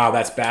like, wow,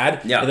 that's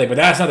bad. Yeah. You're like, but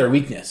that's not their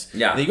weakness.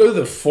 Yeah. And you go to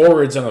the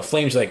forwards on the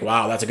Flames, you're like,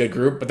 wow, that's a good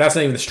group, but that's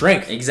not even the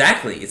strength.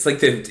 Exactly. It's like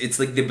the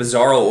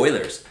bizarro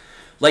Oilers.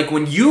 Like,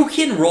 when you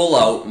can roll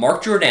out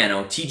Mark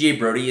Giordano, TJ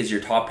Brody as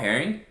your top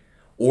pairing,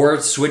 or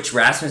switch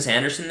Rasmus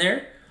Anderson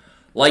there,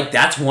 like,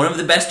 that's one of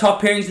the best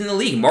top pairings in the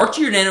league. Mark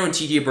Giordano and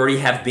TJ Brody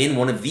have been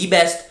one of the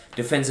best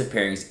defensive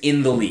pairings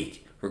in the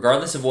league.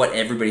 Regardless of what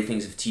everybody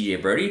thinks of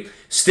TJ Brody,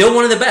 still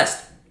one of the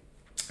best.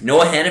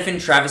 Noah Hannafin,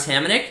 Travis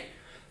Hamonic,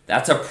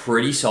 that's a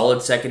pretty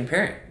solid second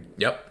pairing.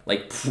 Yep.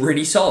 Like,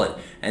 pretty solid.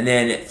 And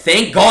then,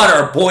 thank God,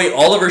 our boy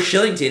Oliver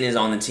Shillington is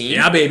on the team.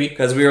 Yeah, baby.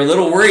 Because we were a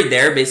little worried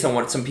there, based on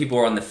what some people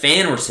on the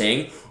fan were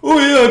saying. Oh,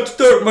 yeah,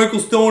 start Michael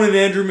Stone and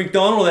Andrew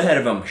McDonald ahead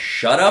of him.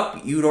 Shut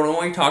up. You don't know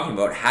what you're talking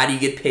about. How do you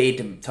get paid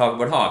to talk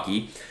about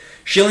hockey?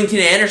 Shillington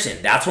Anderson,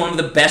 that's one of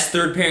the best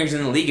third pairings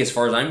in the league as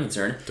far as I'm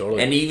concerned.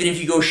 Totally. And even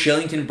if you go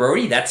Shillington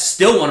Brody, that's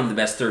still one of the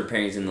best third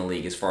pairings in the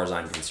league as far as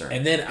I'm concerned.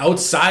 And then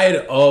outside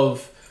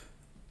of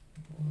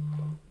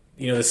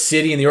the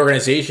city and the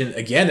organization,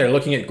 again, they're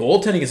looking at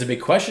goaltending as a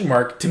big question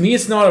mark. To me,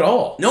 it's not at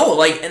all. No,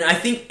 and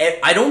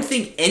I don't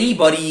think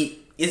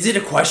anybody... Is it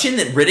a question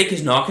that Riddick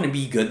is not going to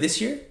be good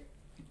this year?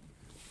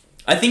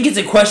 I think it's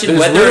a question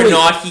whether or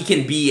not he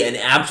can be an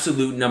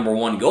absolute number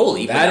one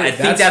goalie. But I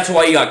think that's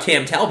why you got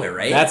Cam Talbot,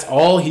 right? That's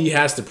all he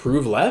has to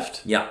prove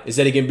left. Yeah, is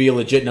that he can be a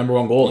legit number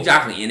one goalie.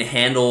 Exactly, and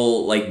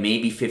handle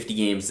maybe 50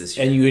 games this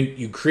year. And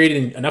you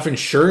created enough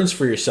insurance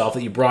for yourself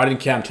that you brought in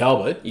Cam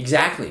Talbot.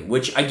 Exactly,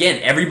 which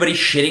again, everybody's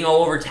shitting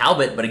all over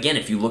Talbot. But again,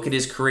 if you look at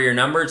his career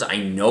numbers, I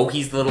know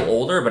he's a little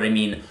older, but I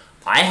mean,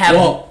 I have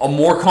a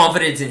more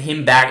confidence in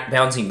him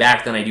bouncing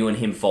back than I do in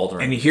him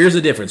faltering. And here's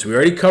the difference. We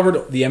already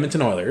covered the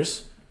Edmonton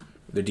Oilers.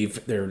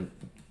 Their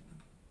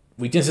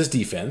weakness is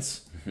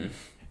defense. Mm-hmm.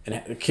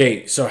 And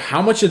okay, so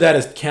how much of that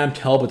is Cam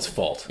Talbot's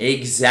fault?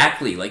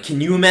 Exactly. Like, can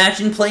you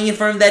imagine playing in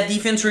front of that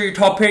defense where your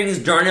top pairing is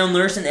Darnell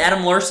Nurse and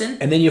Adam Larson?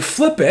 And then you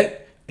flip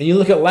it, and you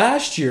look at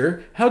last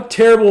year, how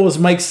terrible was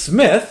Mike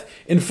Smith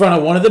in front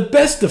of one of the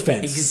best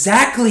defense?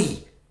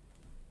 Exactly.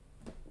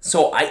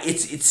 So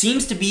it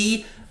seems to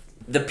be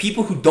the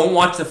people who don't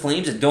watch the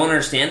Flames that don't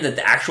understand that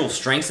the actual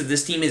strengths of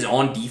this team is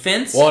on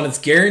defense. Well, and it's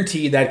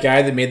guaranteed that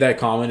guy that made that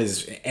comment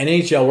is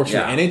NHL, works for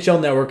the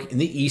NHL Network in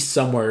the East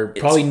somewhere,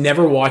 probably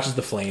never watches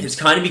the Flames. It's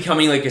kind of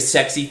becoming like a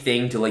sexy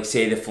thing to like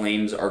say the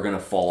Flames are going to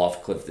fall off a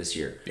cliff this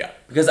year. Yeah.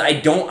 Because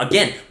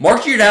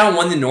Mark Giordano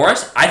won the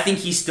Norris. I think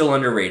he's still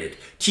underrated.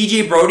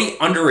 TJ Brody,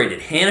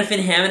 underrated.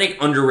 Hannafin Hamonic,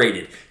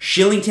 underrated.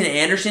 Shillington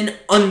Anderson,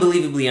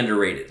 unbelievably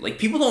underrated. Like,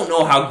 people don't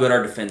know how good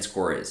our defense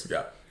core is.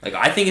 Yeah. Like,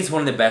 I think it's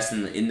one of the best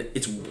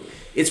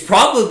it's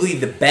probably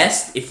the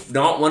best, if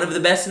not one of the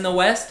best in the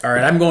West. All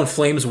right, I'm going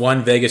Flames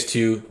 1, Vegas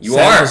 2. You San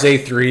are? Jose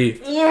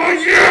 3. Oh,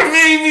 yeah,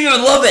 baby, I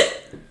love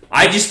it.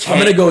 I just can't.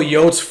 I'm going to go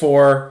Yotes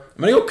 4.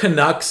 I'm going to go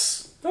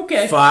Canucks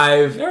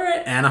 5. All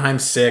right. Anaheim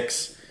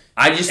 6.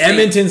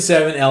 Edmonton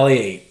 7, LA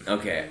 8.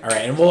 Okay. All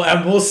right, and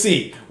we'll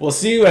see. We'll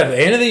see at the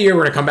end of the year.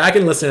 We're going to come back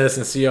and listen to this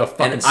and see how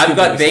fucking And stupid I've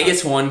got we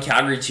Vegas sound. 1,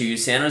 Calgary 2,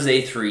 San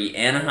Jose 3,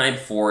 Anaheim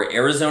 4,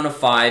 Arizona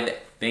 5,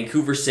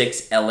 Vancouver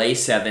 6, LA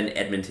 7,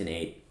 Edmonton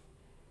 8.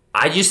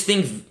 I just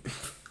am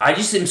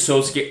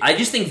so scared. I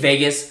just think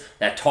Vegas,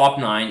 that top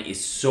 9,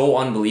 is so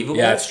unbelievable.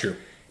 Yeah, that's true.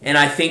 And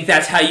I think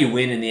that's how you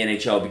win in the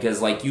NHL,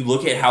 because like you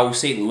look at how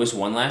St. Louis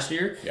won last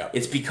year. Yeah.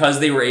 It's because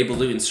they were able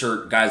to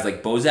insert guys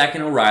like Bozak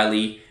and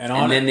O'Reilly,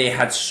 and then they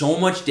had so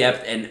much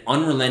depth and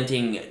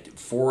unrelenting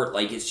for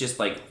like it's just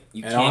like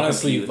you and can't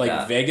honestly, compete with like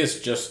that.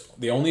 Vegas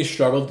they only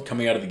struggled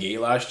coming out of the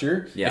gate last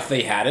year. Yeah. If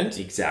they hadn't,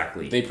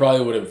 Exactly. they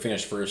probably would have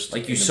finished first.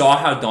 Like, you saw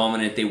how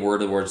dominant they were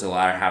towards the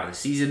latter half of the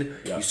season.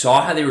 Yeah. You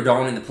saw how they were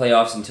dominant in the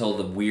playoffs until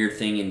the weird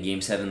thing in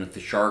Game 7 with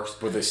the Sharks.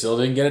 But they still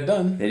didn't get it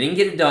done. They didn't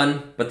get it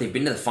done, but they've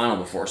been to the final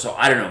before. So,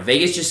 I don't know.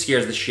 Vegas just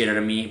scares the shit out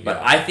of me. But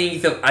I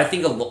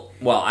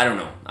don't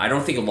know. I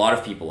don't think a lot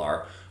of people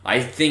are.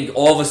 I think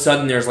all of a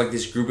sudden there's, like,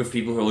 this group of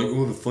people who are like,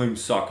 oh, the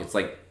Flames suck. It's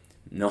like,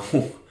 no.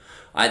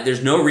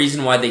 There's no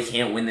reason why they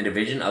can't win the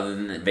division other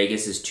than that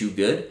Vegas is too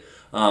good.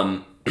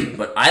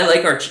 But I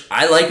like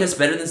us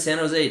better than San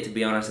Jose, to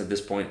be honest, at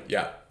this point.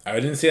 Yeah, I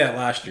didn't say that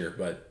last year,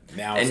 but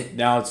now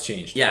it's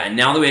changed. Yeah, and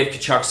now that we have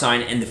Kachuk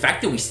signed, and the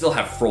fact that we still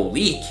have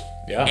Frolik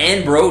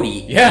and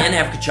Brody and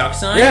have Kachuk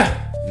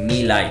signed,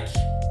 me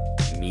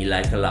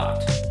like a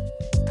lot.